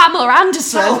 Tell Pamela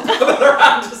Anderson. Tell Pamela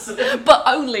Anderson. But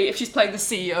only if she's playing the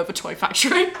CEO of a toy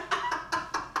factory.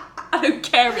 I don't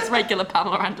care if it's regular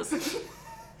Pamela Anderson.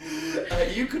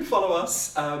 You can follow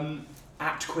us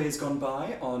at Quiz Gone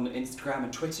By on Instagram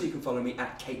and Twitter. You can follow me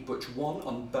at KateButch1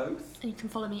 on both. And you can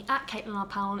follow me at Caitlin R.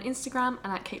 Powell on Instagram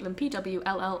and at Caitlin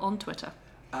PWLL on Twitter.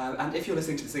 And if you're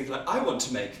listening to this thinking like, I want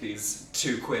to make these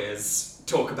two queers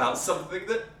talk about something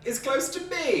that is close to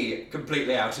me,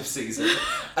 completely out of season,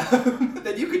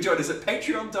 then you can join us at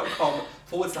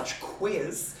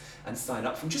patreon.com/quiz and sign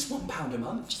up from just £1 a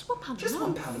month. Just £1 Just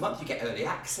 £1 a month. You get early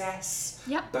access,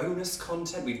 Yep. bonus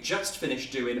content. We've just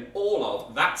finished doing all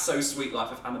of That's So Sweet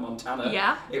Life of Hannah Montana.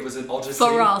 Yeah. It was an odyssey.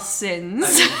 For our sins.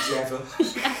 An endeavour.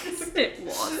 Yes, it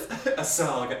was. A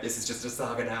saga. This is just a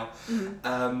saga now.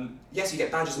 Yes, you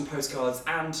get badges and postcards,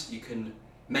 and you can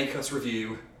make us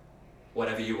review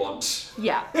whatever you want.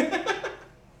 Yeah.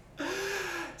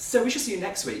 So we shall see you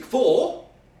next week for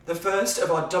the first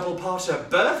of our double-parter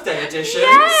birthday editions.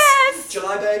 Yes!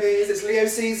 July babies, it's Leo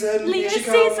season. Leo Here she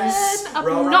comes. season. Rah,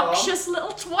 rah. Obnoxious little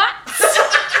twats.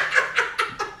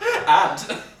 And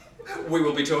we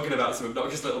will be talking about some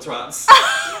obnoxious little twats.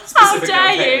 How Specifically on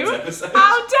dare Caitlin's you? episode.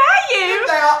 How dare you?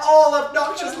 They are all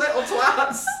obnoxious little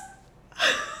twats.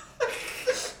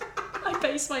 I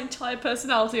base my entire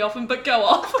personality off them, but go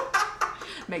off.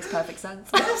 Makes perfect sense.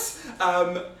 Yes.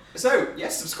 So,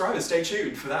 yes, subscribe and stay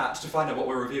tuned for that to find out what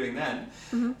we're reviewing then.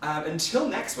 Until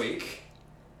next week,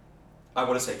 I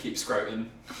want to say keep scroting.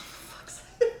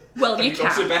 Well, Have you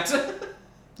got can. it better?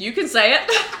 You can say it.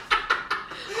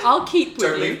 I'll keep with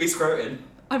Don't you. leave me scroting.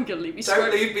 I'm gonna leave you Don't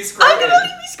scroting. leave me scroting. I'm gonna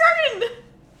leave you scroting.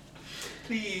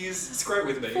 Please, scrote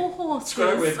with me. For horses.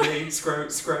 Scrote with me.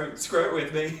 Scrote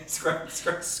with me. Scrote.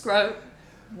 Scrote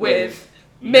with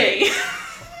me.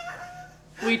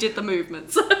 We did the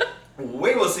movements.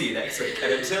 We will see you next week,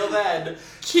 and until then,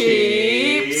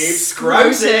 Keep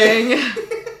scroting.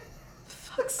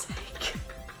 Fuck's sake.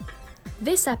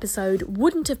 This episode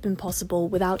wouldn't have been possible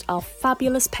without our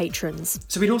fabulous patrons.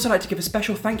 So we'd also like to give a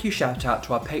special thank you shout out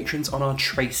to our patrons on our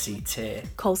Tracy tier.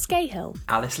 Cole Scahill,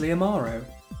 Alice Liamaro,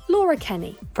 Laura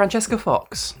Kenny, Francesca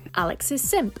Fox, Alex's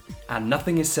Simp. and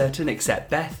nothing is certain except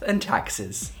Beth and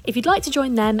taxes. If you'd like to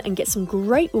join them and get some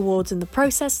great rewards in the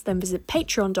process, then visit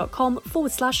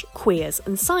patreon.com/queers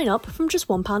and sign up from just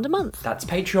 £1 a month. That's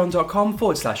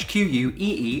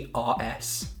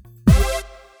patreon.com/QUEERS.